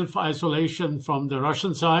self-isolation from the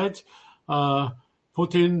Russian side,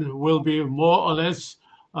 Putin will be more or less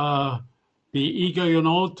be eager,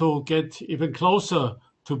 to get even closer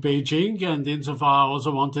to Beijing. And insofar, I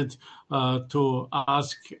also wanted to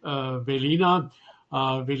ask Velina.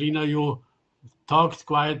 Velina, you talked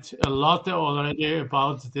quite a lot already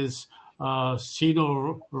about this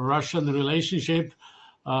Sino-Russian relationship,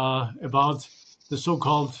 about the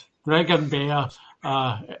so-called Dragon Bear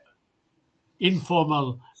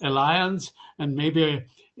informal alliance, and maybe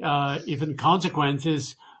even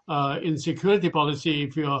consequences in security policy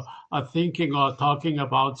if you are thinking or talking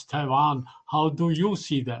about Taiwan. How do you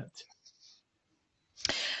see that?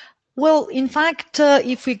 Well, in fact,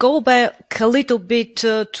 if we go back a little bit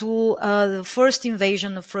to the first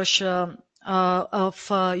invasion of Russia,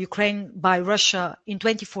 of Ukraine by Russia in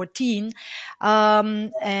 2014,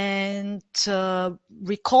 and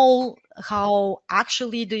recall how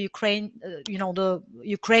actually the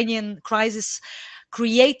Ukrainian crisis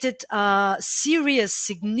created a serious,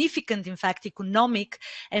 significant, in fact, economic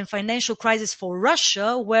and financial crisis for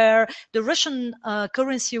Russia, where the Russian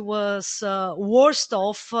currency was worst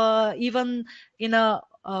off, even in a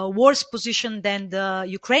worse position than the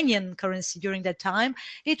Ukrainian currency during that time.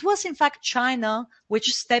 It was, in fact, China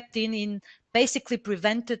which stepped in basically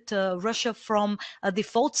prevented Russia from a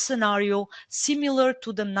default scenario similar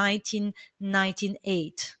to the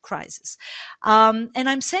 1998 crisis. And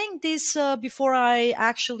I'm saying this before I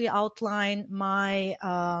actually outline my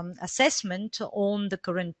assessment on the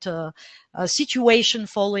current situation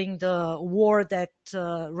following the war that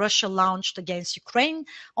Russia launched against Ukraine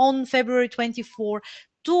on February 24,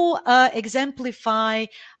 to exemplify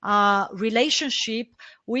a relationship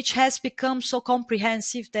which has become so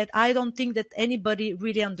comprehensive that I don't think that anybody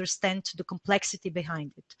really understands the complexity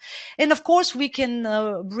behind it. And of course, we can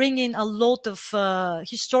bring in a lot of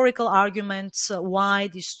historical arguments why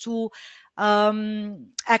these two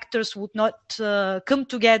actors would not come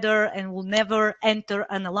together and will never enter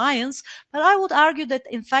an alliance. But I would argue that,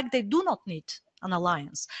 in fact, they do not need an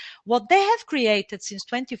alliance. What they have created since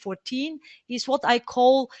 2014 is what I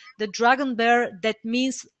call the dragon bear, that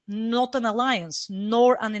means not an alliance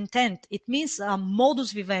nor an intent. It means a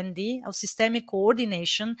modus vivendi of systemic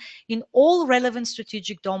coordination in all relevant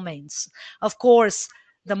strategic domains. Of course,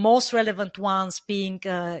 the most relevant ones being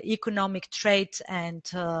economic, trade, and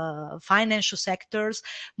financial sectors,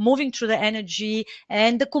 moving through the energy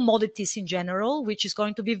and the commodities in general, which is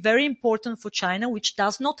going to be very important for China, which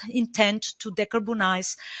does not intend to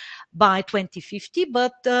decarbonize by 2050,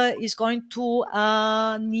 but is going to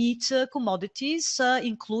need commodities,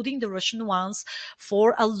 including the Russian ones,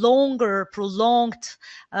 for a longer, prolonged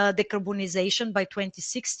decarbonization by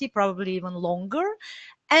 2060, probably even longer.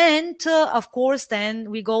 And of course, then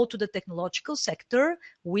we go to the technological sector.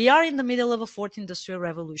 We are in the middle of a fourth industrial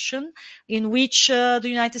revolution in which the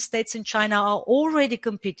United States and China are already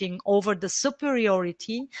competing over the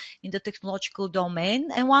superiority in the technological domain.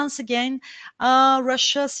 And once again,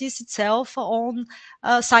 Russia sees itself on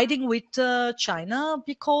siding with China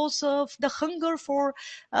because of the hunger for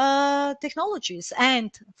technologies.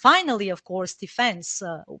 And finally, of course, defense,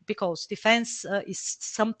 because defense is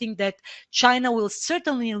something that China will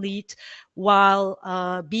certainly lead while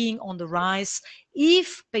being on the rise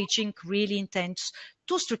if Beijing really intends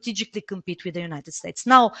to strategically compete with the United States.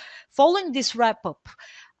 Now, following this wrap-up,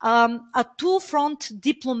 a two-front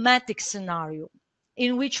diplomatic scenario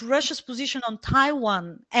in which Russia's position on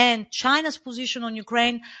Taiwan and China's position on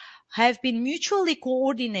Ukraine have been mutually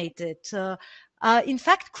coordinated in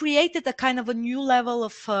fact created a kind of a new level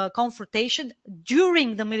of confrontation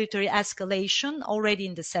during the military escalation already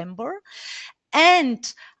in December. And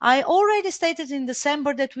I already stated in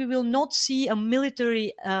December that we will not see a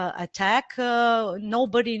military attack.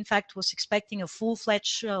 Nobody, in fact, was expecting a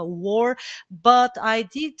full-fledged war, but I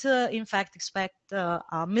did, in fact, expect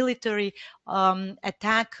a military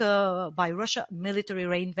attack by Russia, military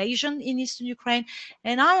reinvasion in eastern Ukraine.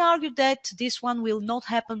 And I argued that this one will not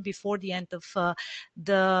happen before the end of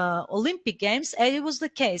the Olympic Games. And it was the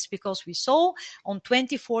case, because we saw on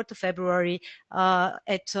 24th of February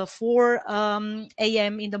at 4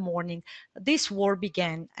 a.m. in the morning, this war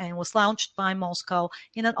began and was launched by Moscow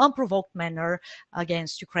in an unprovoked manner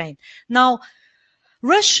against Ukraine. Now,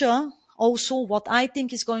 Russia, also, what I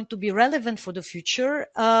think is going to be relevant for the future,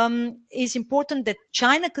 is important that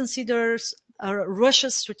China considers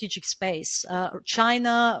Russia's strategic space.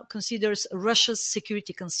 China considers Russia's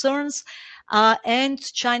security concerns and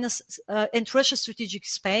Russia's strategic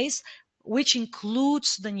space, which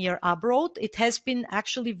includes the near abroad. It has been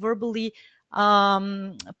actually verbally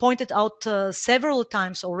pointed out several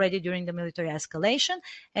times already during the military escalation.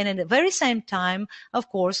 And at the very same time, of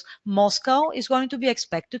course, Moscow is going to be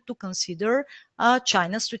expected to consider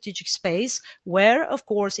China's strategic space, where, of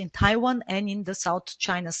course, in Taiwan and in the South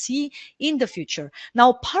China Sea in the future.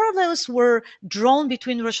 Now, parallels were drawn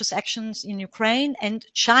between Russia's actions in Ukraine and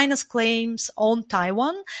China's claims on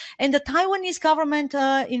Taiwan. And the Taiwanese government,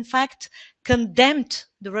 in fact, condemned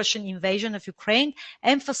the Russian invasion of Ukraine,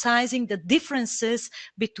 emphasizing the differences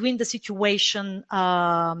between the situation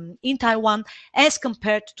in Taiwan as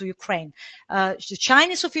compared to Ukraine. The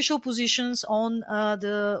Chinese official positions on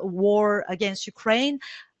the war against Ukraine,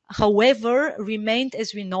 however, remained,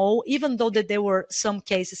 as we know, even though that there were some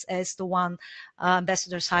cases as the one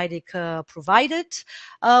Ambassador Sajdik provided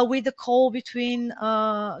with the call between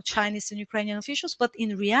Chinese and Ukrainian officials. But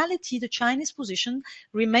in reality, the Chinese position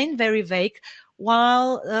remained very vague,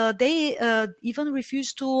 while they even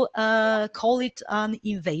refused to call it an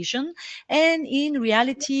invasion. And in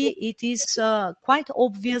reality, it is quite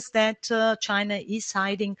obvious that China is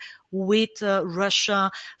siding with Russia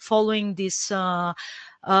following this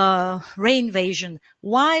reinvasion.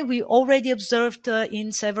 Why? We already observed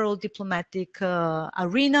in several diplomatic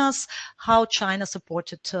arenas how China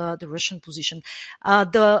supported the Russian position.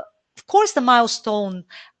 Of course, the milestone,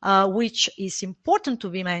 which is important to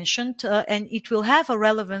be mentioned, and it will have a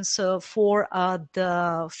relevance for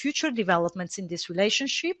the future developments in this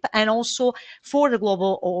relationship and also for the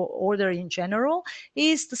global order in general,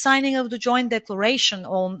 is the signing of the joint declaration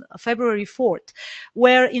on February 4th,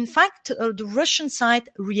 where, in fact, the Russian side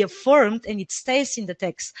reaffirmed, and it stays in the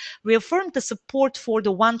text, reaffirmed the support for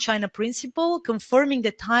the One China principle, confirming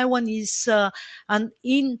that Taiwan is an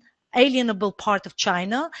inalienable part of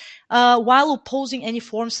China, while opposing any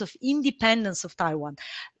forms of independence of Taiwan.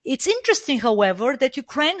 It's interesting, however, that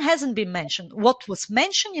Ukraine hasn't been mentioned. What was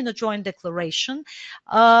mentioned in the joint declaration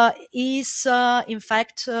is, in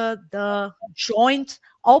fact, the joint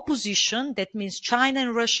opposition. That means China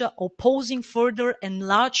and Russia opposing further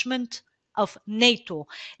enlargement of NATO.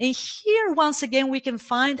 And here, once again, we can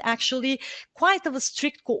find actually quite of a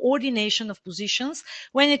strict coordination of positions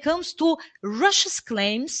when it comes to Russia's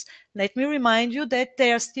claims. Let me remind you that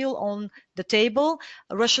they are still on the table.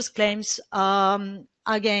 Russia's claims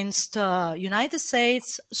against United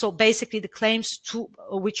States. So basically the claims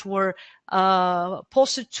which were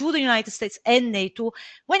posted to the United States and NATO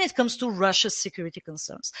when it comes to Russia's security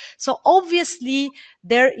concerns. So obviously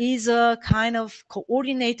there is a kind of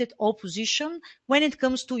coordinated opposition when it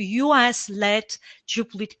comes to US-led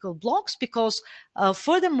geopolitical blocs, because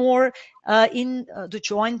furthermore, in the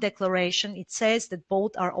joint declaration, it says that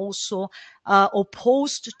both are also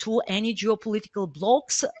opposed to any geopolitical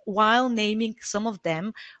blocs, while naming some of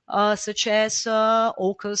them, such as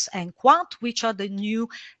AUKUS and Quad, which are the new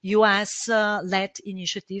US-led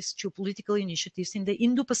initiatives, geopolitical initiatives in the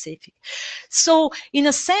Indo-Pacific. So, in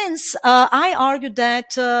a sense, I argue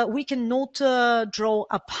that we cannot draw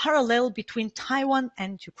a parallel between Taiwan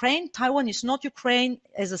and Ukraine. Taiwan is not Ukraine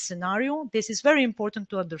as a scenario. This is very important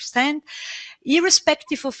to understand.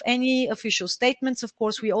 Irrespective of any official statements, of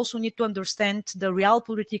course, we also need to understand the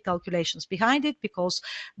realpolitik calculations behind it, because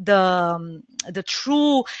the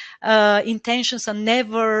true intentions are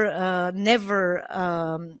never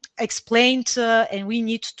explained, and we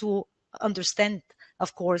need to understand,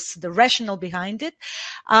 of course, the rationale behind it.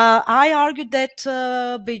 I argued that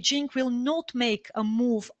Beijing will not make a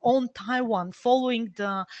move on Taiwan following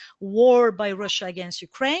the war by Russia against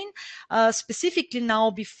Ukraine, specifically now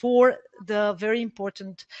before the very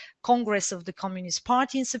important Congress of the Communist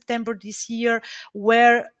Party in September this year,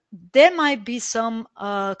 where there might be some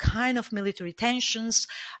kind of military tensions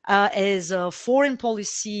as a foreign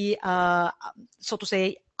policy, so to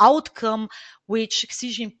say, outcome which Xi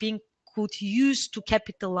Jinping could use to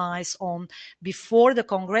capitalize on before the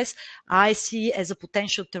Congress. I see as a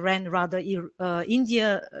potential terrain rather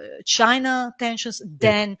India-China tensions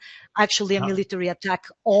than actually a military attack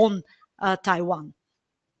on Taiwan.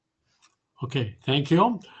 Okay, thank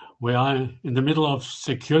you. We are in the middle of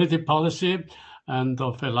security policy and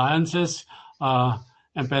of alliances.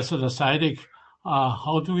 Ambassador Sajdik,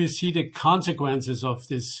 how do we see the consequences of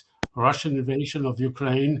this Russian invasion of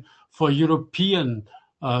Ukraine for European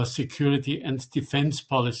security and defense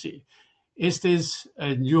policy? Is this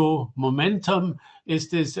a new momentum? Is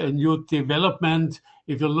this a new development?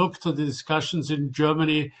 If you look to the discussions in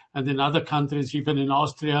Germany and in other countries, even in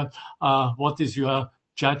Austria, what is your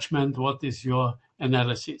judgment? What is your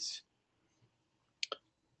analysis?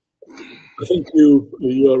 I think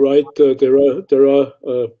you are right. There are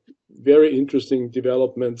very interesting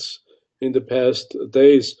developments in the past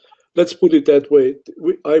days. Let's put it that way.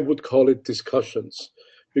 I would call it discussions,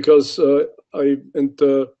 because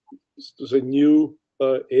new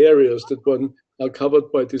areas that one are covered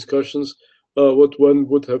by discussions, what one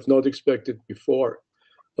would have not expected before.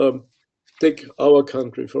 Take our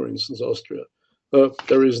country, for instance, Austria.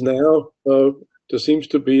 There seems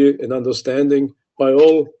to be an understanding by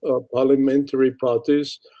all parliamentary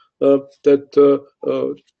parties that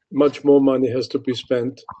much more money has to be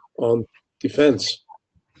spent on defense.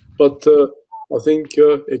 But I think,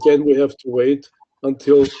 again, we have to wait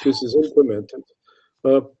until this is implemented,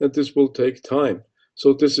 and this will take time.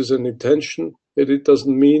 So this is an intention, and it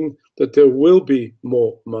doesn't mean that there will be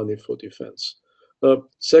more money for defense.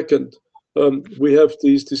 Second, we have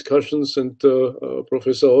these discussions, and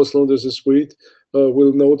Professor Åslund, as a Swede,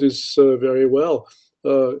 will know this very well,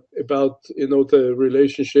 about the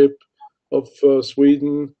relationship of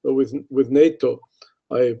Sweden with NATO.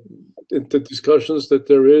 In the discussions that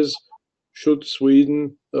there is, should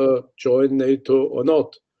Sweden join NATO or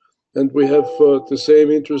not? And we have the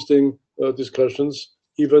same interesting discussions,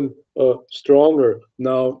 even stronger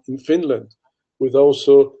now in Finland, with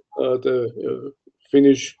also the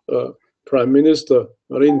Finnish Prime Minister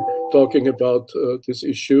Marin talking about this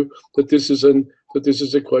issue, that this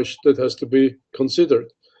is a question that has to be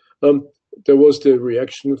considered. There was the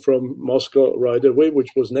reaction from Moscow right away,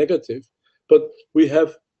 which was negative, but we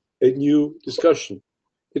have a new discussion.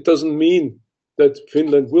 It doesn't mean that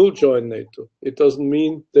Finland will join NATO. It doesn't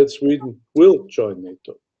mean that Sweden will join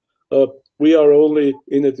NATO. We are only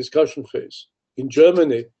in a discussion phase. In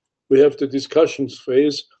Germany, we have the discussions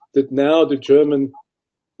phase that now the German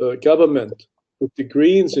government, with the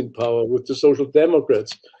Greens in power, with the Social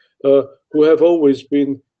Democrats, who have always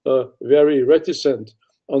been very reticent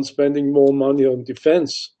on spending more money on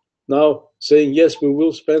defense, now saying, yes, we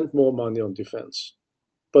will spend more money on defense.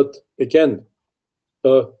 But again,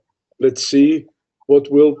 let's see what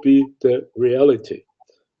will be the reality.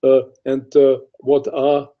 And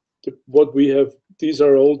what we have, these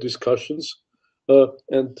are all discussions,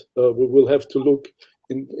 and we will have to look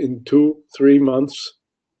in 2-3 months,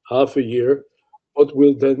 half a year, what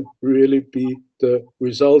will then really be the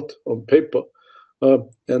result on paper. But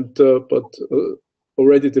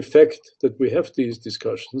already the fact that we have these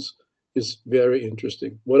discussions is very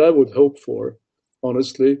interesting. What I would hope for,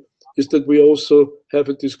 honestly, is that we also have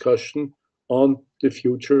a discussion on the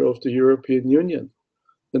future of the European Union,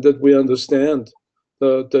 and that we understand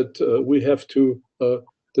that we have to,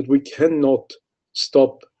 that we cannot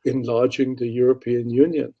stop enlarging the European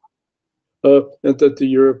Union, and that the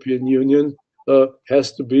European Union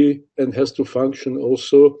has to be and has to function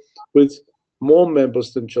also with more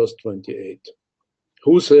members than just 28.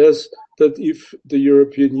 Who says that if the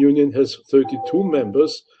European Union has 32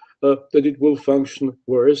 members, that it will function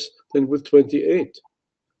worse than with 28?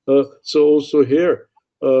 So also here,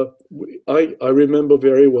 I remember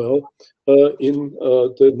very well in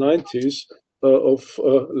the 90s of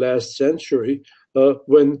last century,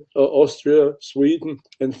 when Austria, Sweden,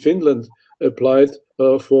 and Finland applied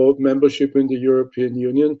for membership in the European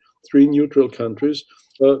Union, 3 neutral countries,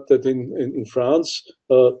 that in France,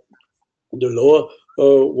 the law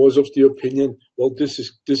was of the opinion, well, this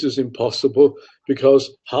is impossible,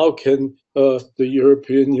 because how can the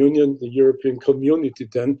European Union, the European community,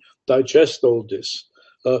 then digest all this?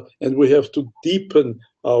 And we have to deepen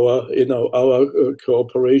our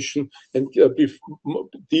cooperation, and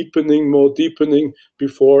deepening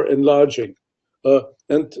before enlarging.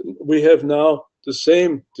 And we have now the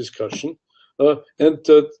same discussion, but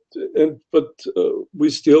we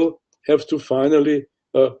still have to finally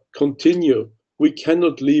continue we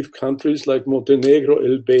cannot leave countries like Montenegro,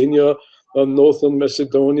 Albania, Northern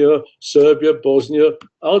Macedonia, Serbia, Bosnia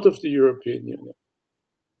out of the European Union.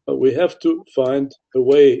 We have to find a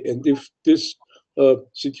way. And if this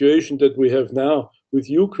situation that we have now with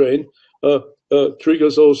Ukraine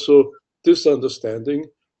triggers also this understanding,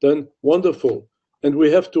 then wonderful. And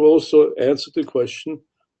we have to also answer the question,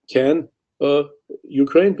 can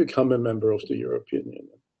Ukraine become a member of the European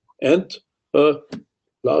Union? And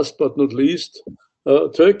last but not least,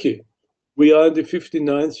 Turkey. We are in the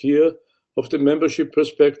 59th year of the membership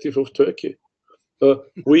perspective of Turkey.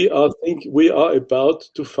 We are about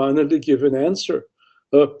to finally give an answer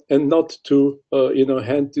and not to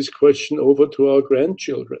hand this question over to our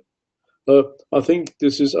grandchildren. I think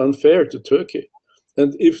this is unfair to Turkey.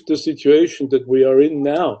 And if the situation that we are in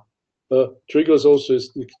now triggers also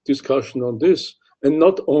a discussion on this, and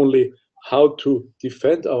not only how to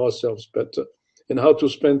defend ourselves better and how to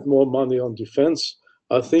spend more money on defense,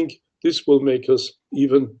 I think this will make us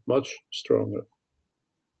even much stronger.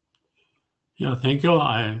 Yeah, thank you.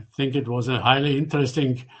 I think it was a highly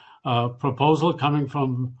interesting proposal coming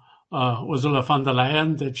from Ursula von der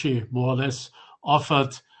Leyen, that she more or less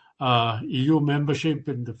offered EU membership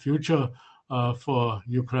in the future for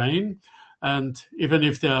Ukraine. And even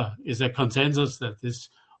if there is a consensus that this,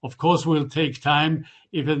 of course, will take time,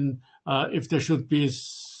 even if there should be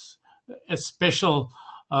a special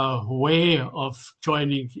way of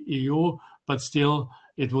joining EU, but still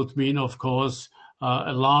it would mean, of course,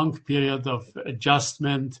 a long period of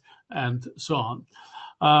adjustment and so on.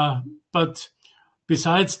 But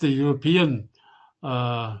besides the European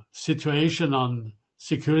situation on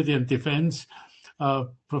security and defense,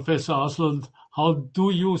 Professor Åslund, how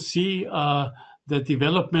do you see the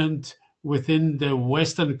development within the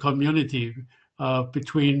Western community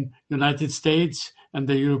between United States and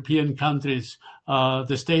the European countries?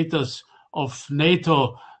 The status of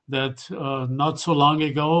NATO that not so long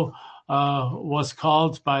ago was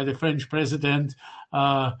called by the French president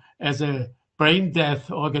as a brain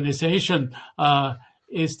death organization.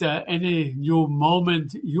 Is there any new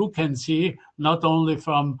moment you can see, not only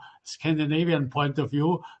from Scandinavian point of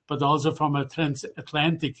view, but also from a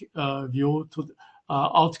transatlantic view to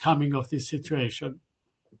outcoming of this situation?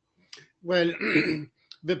 Well,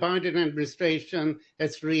 the Biden administration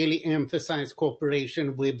has really emphasized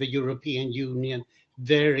cooperation with the European Union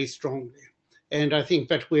very strongly. And I think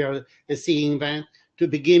that we are seeing that. To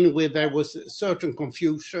begin with, there was certain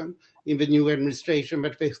confusion in the new administration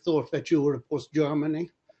that they thought that Europe was Germany.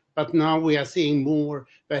 But now we are seeing more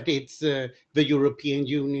that it's the European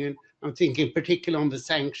Union. I'm thinking particularly on the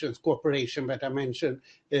sanctions cooperation that I mentioned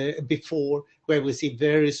before, where we see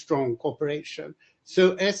very strong cooperation.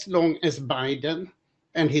 So as long as Biden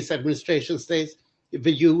and his administration stays,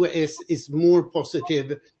 the US is more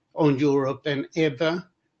positive on Europe than ever.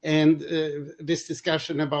 And this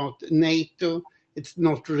discussion about NATO, it's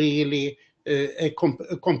not really a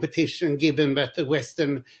competition, given that the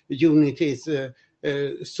Western unity is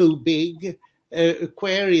so big.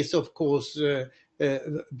 Queries, of course,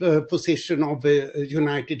 the position of the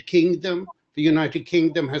United Kingdom. The United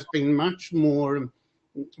Kingdom has been much more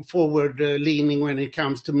forward-leaning when it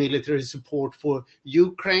comes to military support for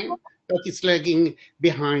Ukraine, but it's lagging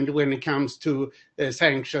behind when it comes to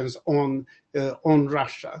sanctions on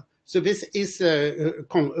Russia. So this is a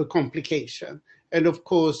complication. And of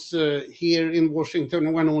course, here in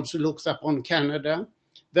Washington, one also looks up on Canada.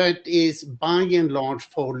 That is by and large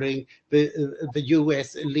following the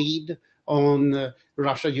US lead on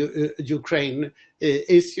Russia-Ukraine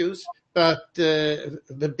issues. But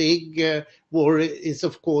the big worry is,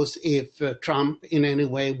 of course, if Trump in any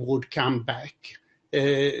way would come back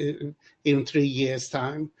in 3 years'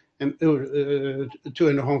 time, and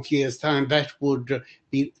 2.5 years' time. That would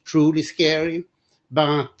be truly scary,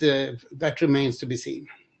 but that remains to be seen.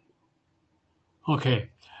 Okay.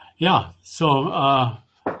 Yeah. So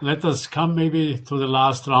let us come maybe to the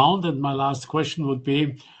last round. And my last question would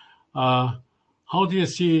be, how do you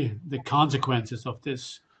see the consequences of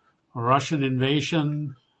this Russian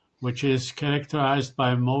invasion, which is characterized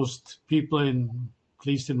by most people, at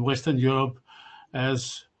least in Western Europe,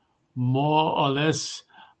 as more or less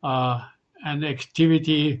an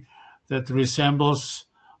activity that resembles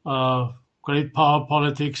great power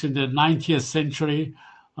politics in the 19th century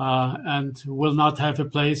and will not have a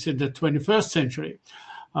place in the 21st century.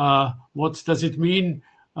 What does it mean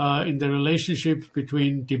in the relationship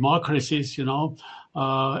between democracies?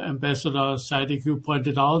 Ambassador Sajdik, you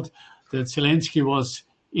pointed out that Zelensky was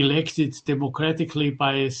elected democratically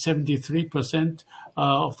by 73%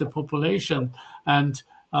 of the population. And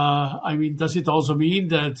I mean, does it also mean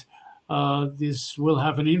that this will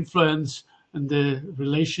have an influence and the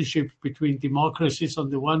relationship between democracies on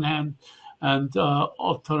the one hand and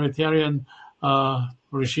authoritarian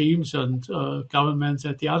regimes and governments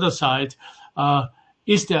at the other side.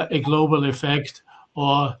 Is there a global effect,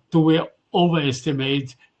 or do we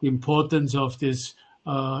overestimate the importance of this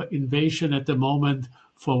invasion at the moment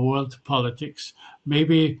for world politics?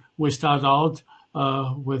 Maybe we start out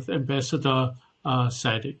with Ambassador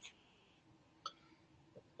Sajdik.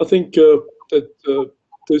 I think that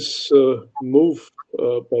this move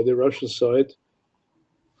by the Russian side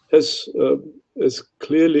has, as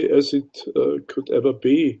clearly as it could ever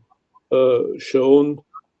be, shown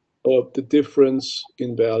the difference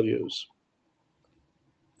in values.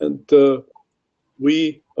 And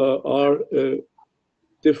we are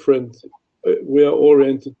different, we are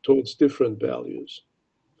oriented towards different values.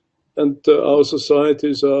 And our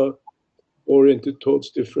societies are oriented towards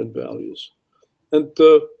different values. And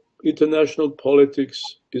international politics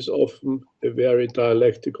is often a very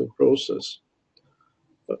dialectical process.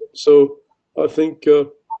 So I think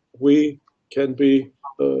we can be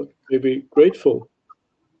maybe grateful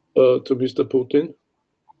to Mr. Putin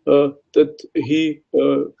that he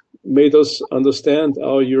made us understand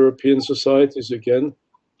our European societies again,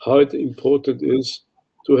 how important it is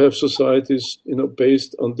to have societies,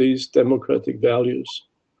 based on these democratic values,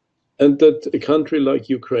 and that a country like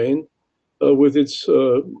Ukraine, with its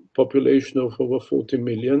population of over 40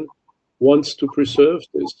 million, wants to preserve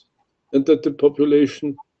this, and that the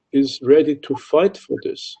population is ready to fight for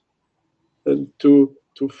this, and to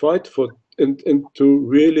fight for and to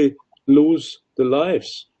really lose the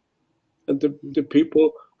lives. And the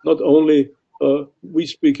people, not only we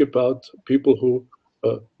speak about people who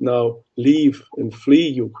now leave and flee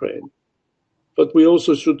Ukraine, but we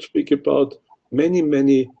also should speak about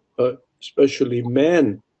many, especially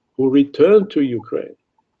men who return to Ukraine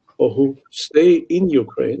or who stay in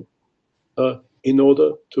Ukraine in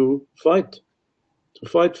order to fight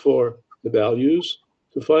for the values,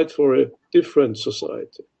 to fight for a different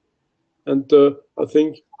society. And I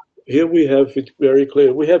think here we have it very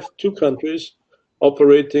clear. We have two countries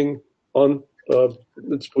operating on,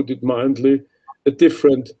 let's put it mildly, a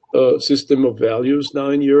different system of values now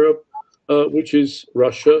in Europe, which is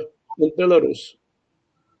Russia and Belarus.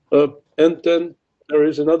 And then there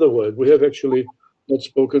is another word. We have actually not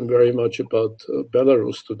spoken very much about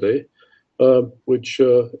Belarus today, which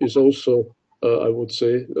is also, I would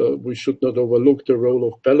say, we should not overlook the role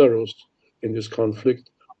of Belarus in this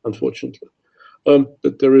conflict, unfortunately.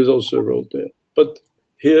 But there is also a role there. But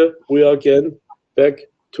here we are again back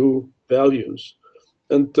to values.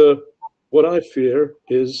 And what I fear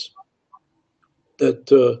is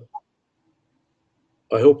that,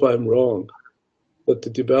 I hope I'm wrong, that the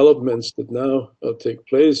developments that now take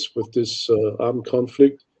place with this armed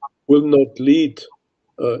conflict will not lead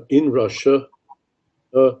in Russia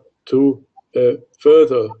to a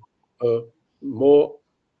further, more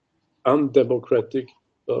undemocratic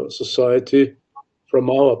society from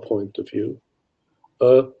our point of view.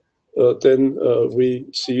 Then we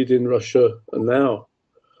see it in Russia now,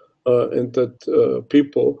 and that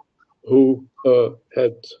people who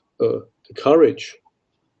had the courage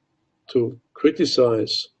to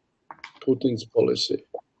criticize Putin's policy,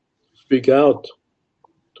 speak out,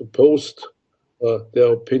 to post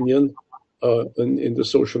their opinion in the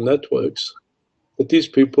social networks, that these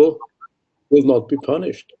people will not be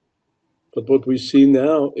punished. But what we see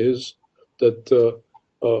now is that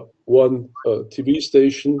one TV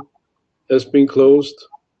station has been closed,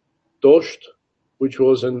 Dost, which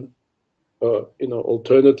was an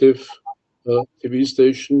alternative TV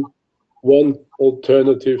station, one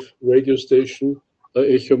alternative radio station,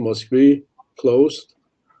 Echo Moskvy, closed.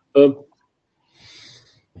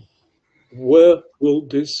 Where will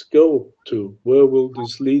this go to? Where will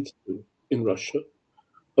this lead to in Russia?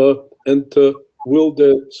 And will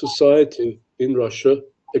the society in Russia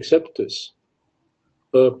accept this?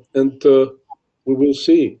 And we will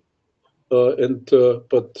see.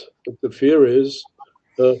 But the fear is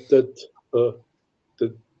that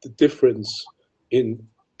the difference in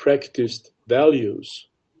practiced values,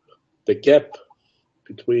 the gap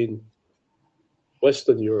between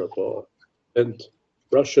Western Europe and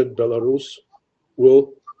Russia and Belarus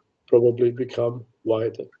will probably become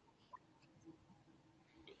wider.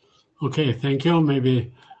 Okay, thank you.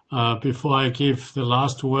 Maybe before I give the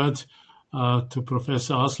last word to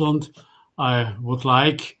Professor Åslund, I would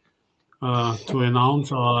like to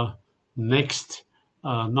announce our next,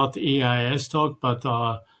 not AIES Talk, but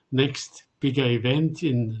our next bigger event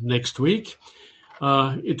in next week.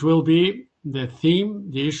 It will be the theme,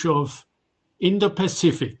 the issue of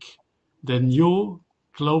Indo-Pacific, the new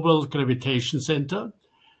global gravitation center.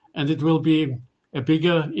 and it will be a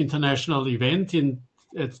bigger international event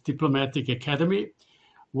at Diplomatic Academy.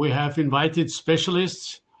 We have invited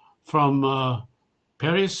specialists from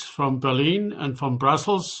Paris, from Berlin, and from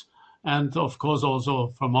Brussels, and of course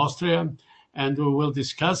also from Austria, and we will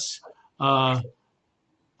discuss the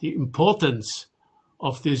importance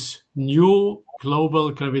of this new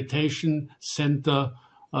global gravitation center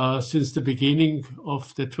since the beginning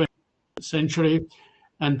of the 20th century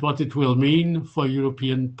and what it will mean for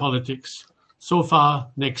European politics. So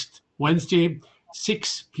far, next Wednesday,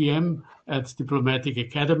 6 p.m. at Diplomatic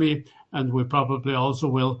Academy, and we probably also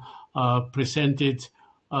will present it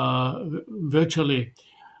virtually.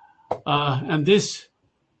 And this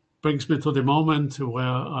brings me to the moment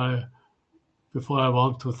where before I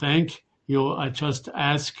want to thank you, I just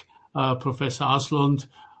ask Professor Åslund,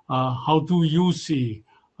 how do you see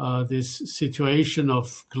this situation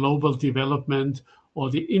of global development or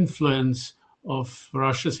the influence of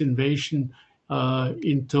Russia's invasion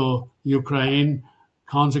into Ukraine,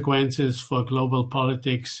 consequences for global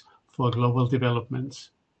politics, for global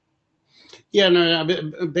developments? Yeah, no,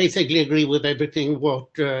 I basically agree with everything what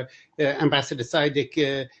Ambassador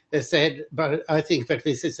Sajdik said, but I think that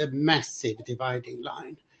this is a massive dividing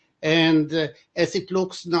line. And as it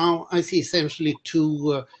looks now, I see essentially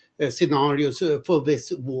two scenarios for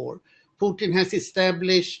this war. Putin has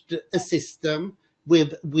established a system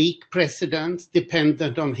with weak presidents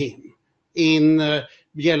dependent on him in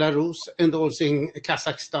Belarus and also in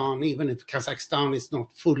Kazakhstan, even if Kazakhstan is not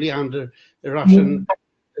fully under Russian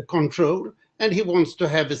control. And he wants to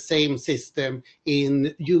have the same system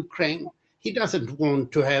in Ukraine. He doesn't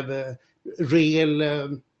want to have a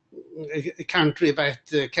real country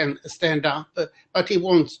that can stand up, but he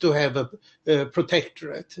wants to have a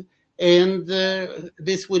protectorate. And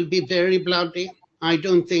this will be very bloody. I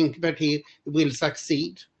don't think that he will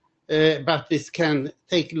succeed, but this can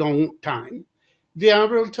take long time. The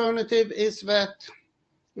other alternative is that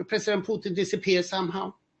President Putin disappears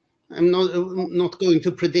somehow. I'm not going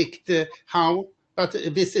to predict how, but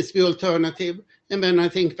this is the alternative. And then I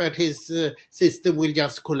think that his system will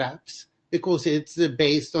just collapse because it's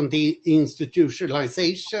based on the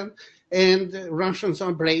institutionalization, and Russians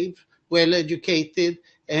are brave, well educated,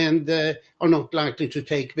 and are not likely to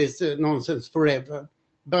take this nonsense forever.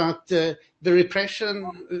 But the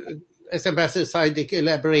repression, as Ambassador Sajdik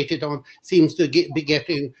elaborated on, seems to be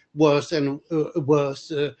getting worse and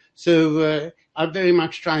worse. So I very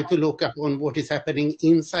much try to look up on what is happening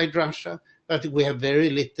inside Russia, but we have very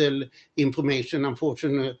little information,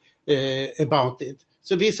 unfortunately, about it.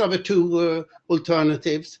 So these are the two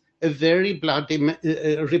alternatives: a very bloody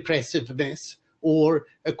repressive mess or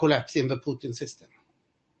a collapse in the Putin system.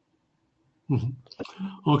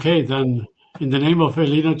 Okay, then in the name of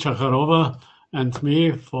Velina Tchakarova and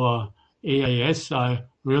me for AIES, I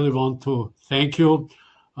really want to thank you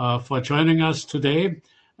for joining us today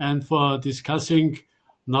and for discussing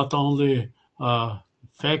not only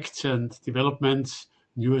facts and developments,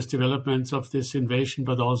 newest developments of this invasion,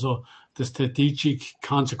 but also the strategic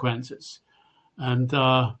consequences. And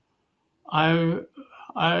I'm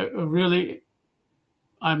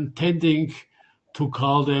tending to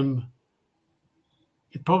call them,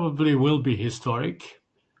 it probably will be historic,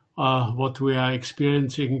 what we are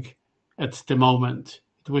experiencing at the moment.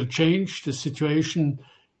 It will change the situation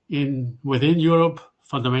within Europe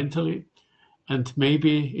fundamentally, and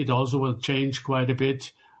maybe it also will change quite a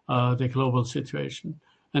bit the global situation.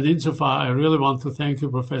 And insofar, I really want to thank you,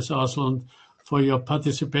 Professor Åslund, for your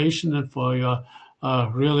participation and for your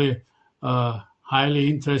really highly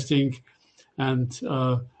interesting and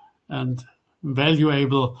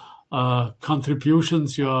valuable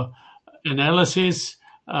contributions, your analysis,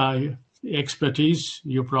 expertise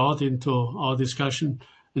you brought into our discussion,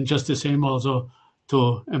 and just the same also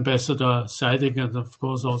to Ambassador Sajdik and of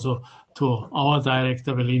course also to our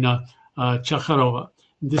Director Velina Tchakarova.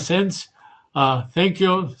 In this sense, thank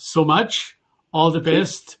you so much. All the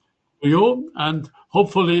best to you, and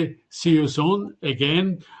hopefully see you soon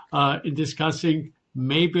again in discussing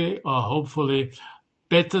maybe or hopefully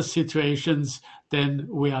better situations than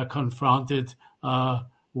we are confronted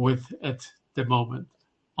with at the moment.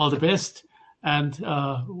 All the best, and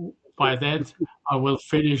by that I will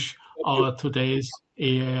finish our today's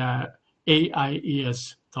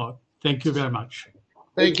AIES talk. Thank you very much.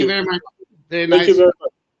 Thank you very much. Very nice. Thank you very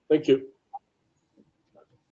much. Thank you.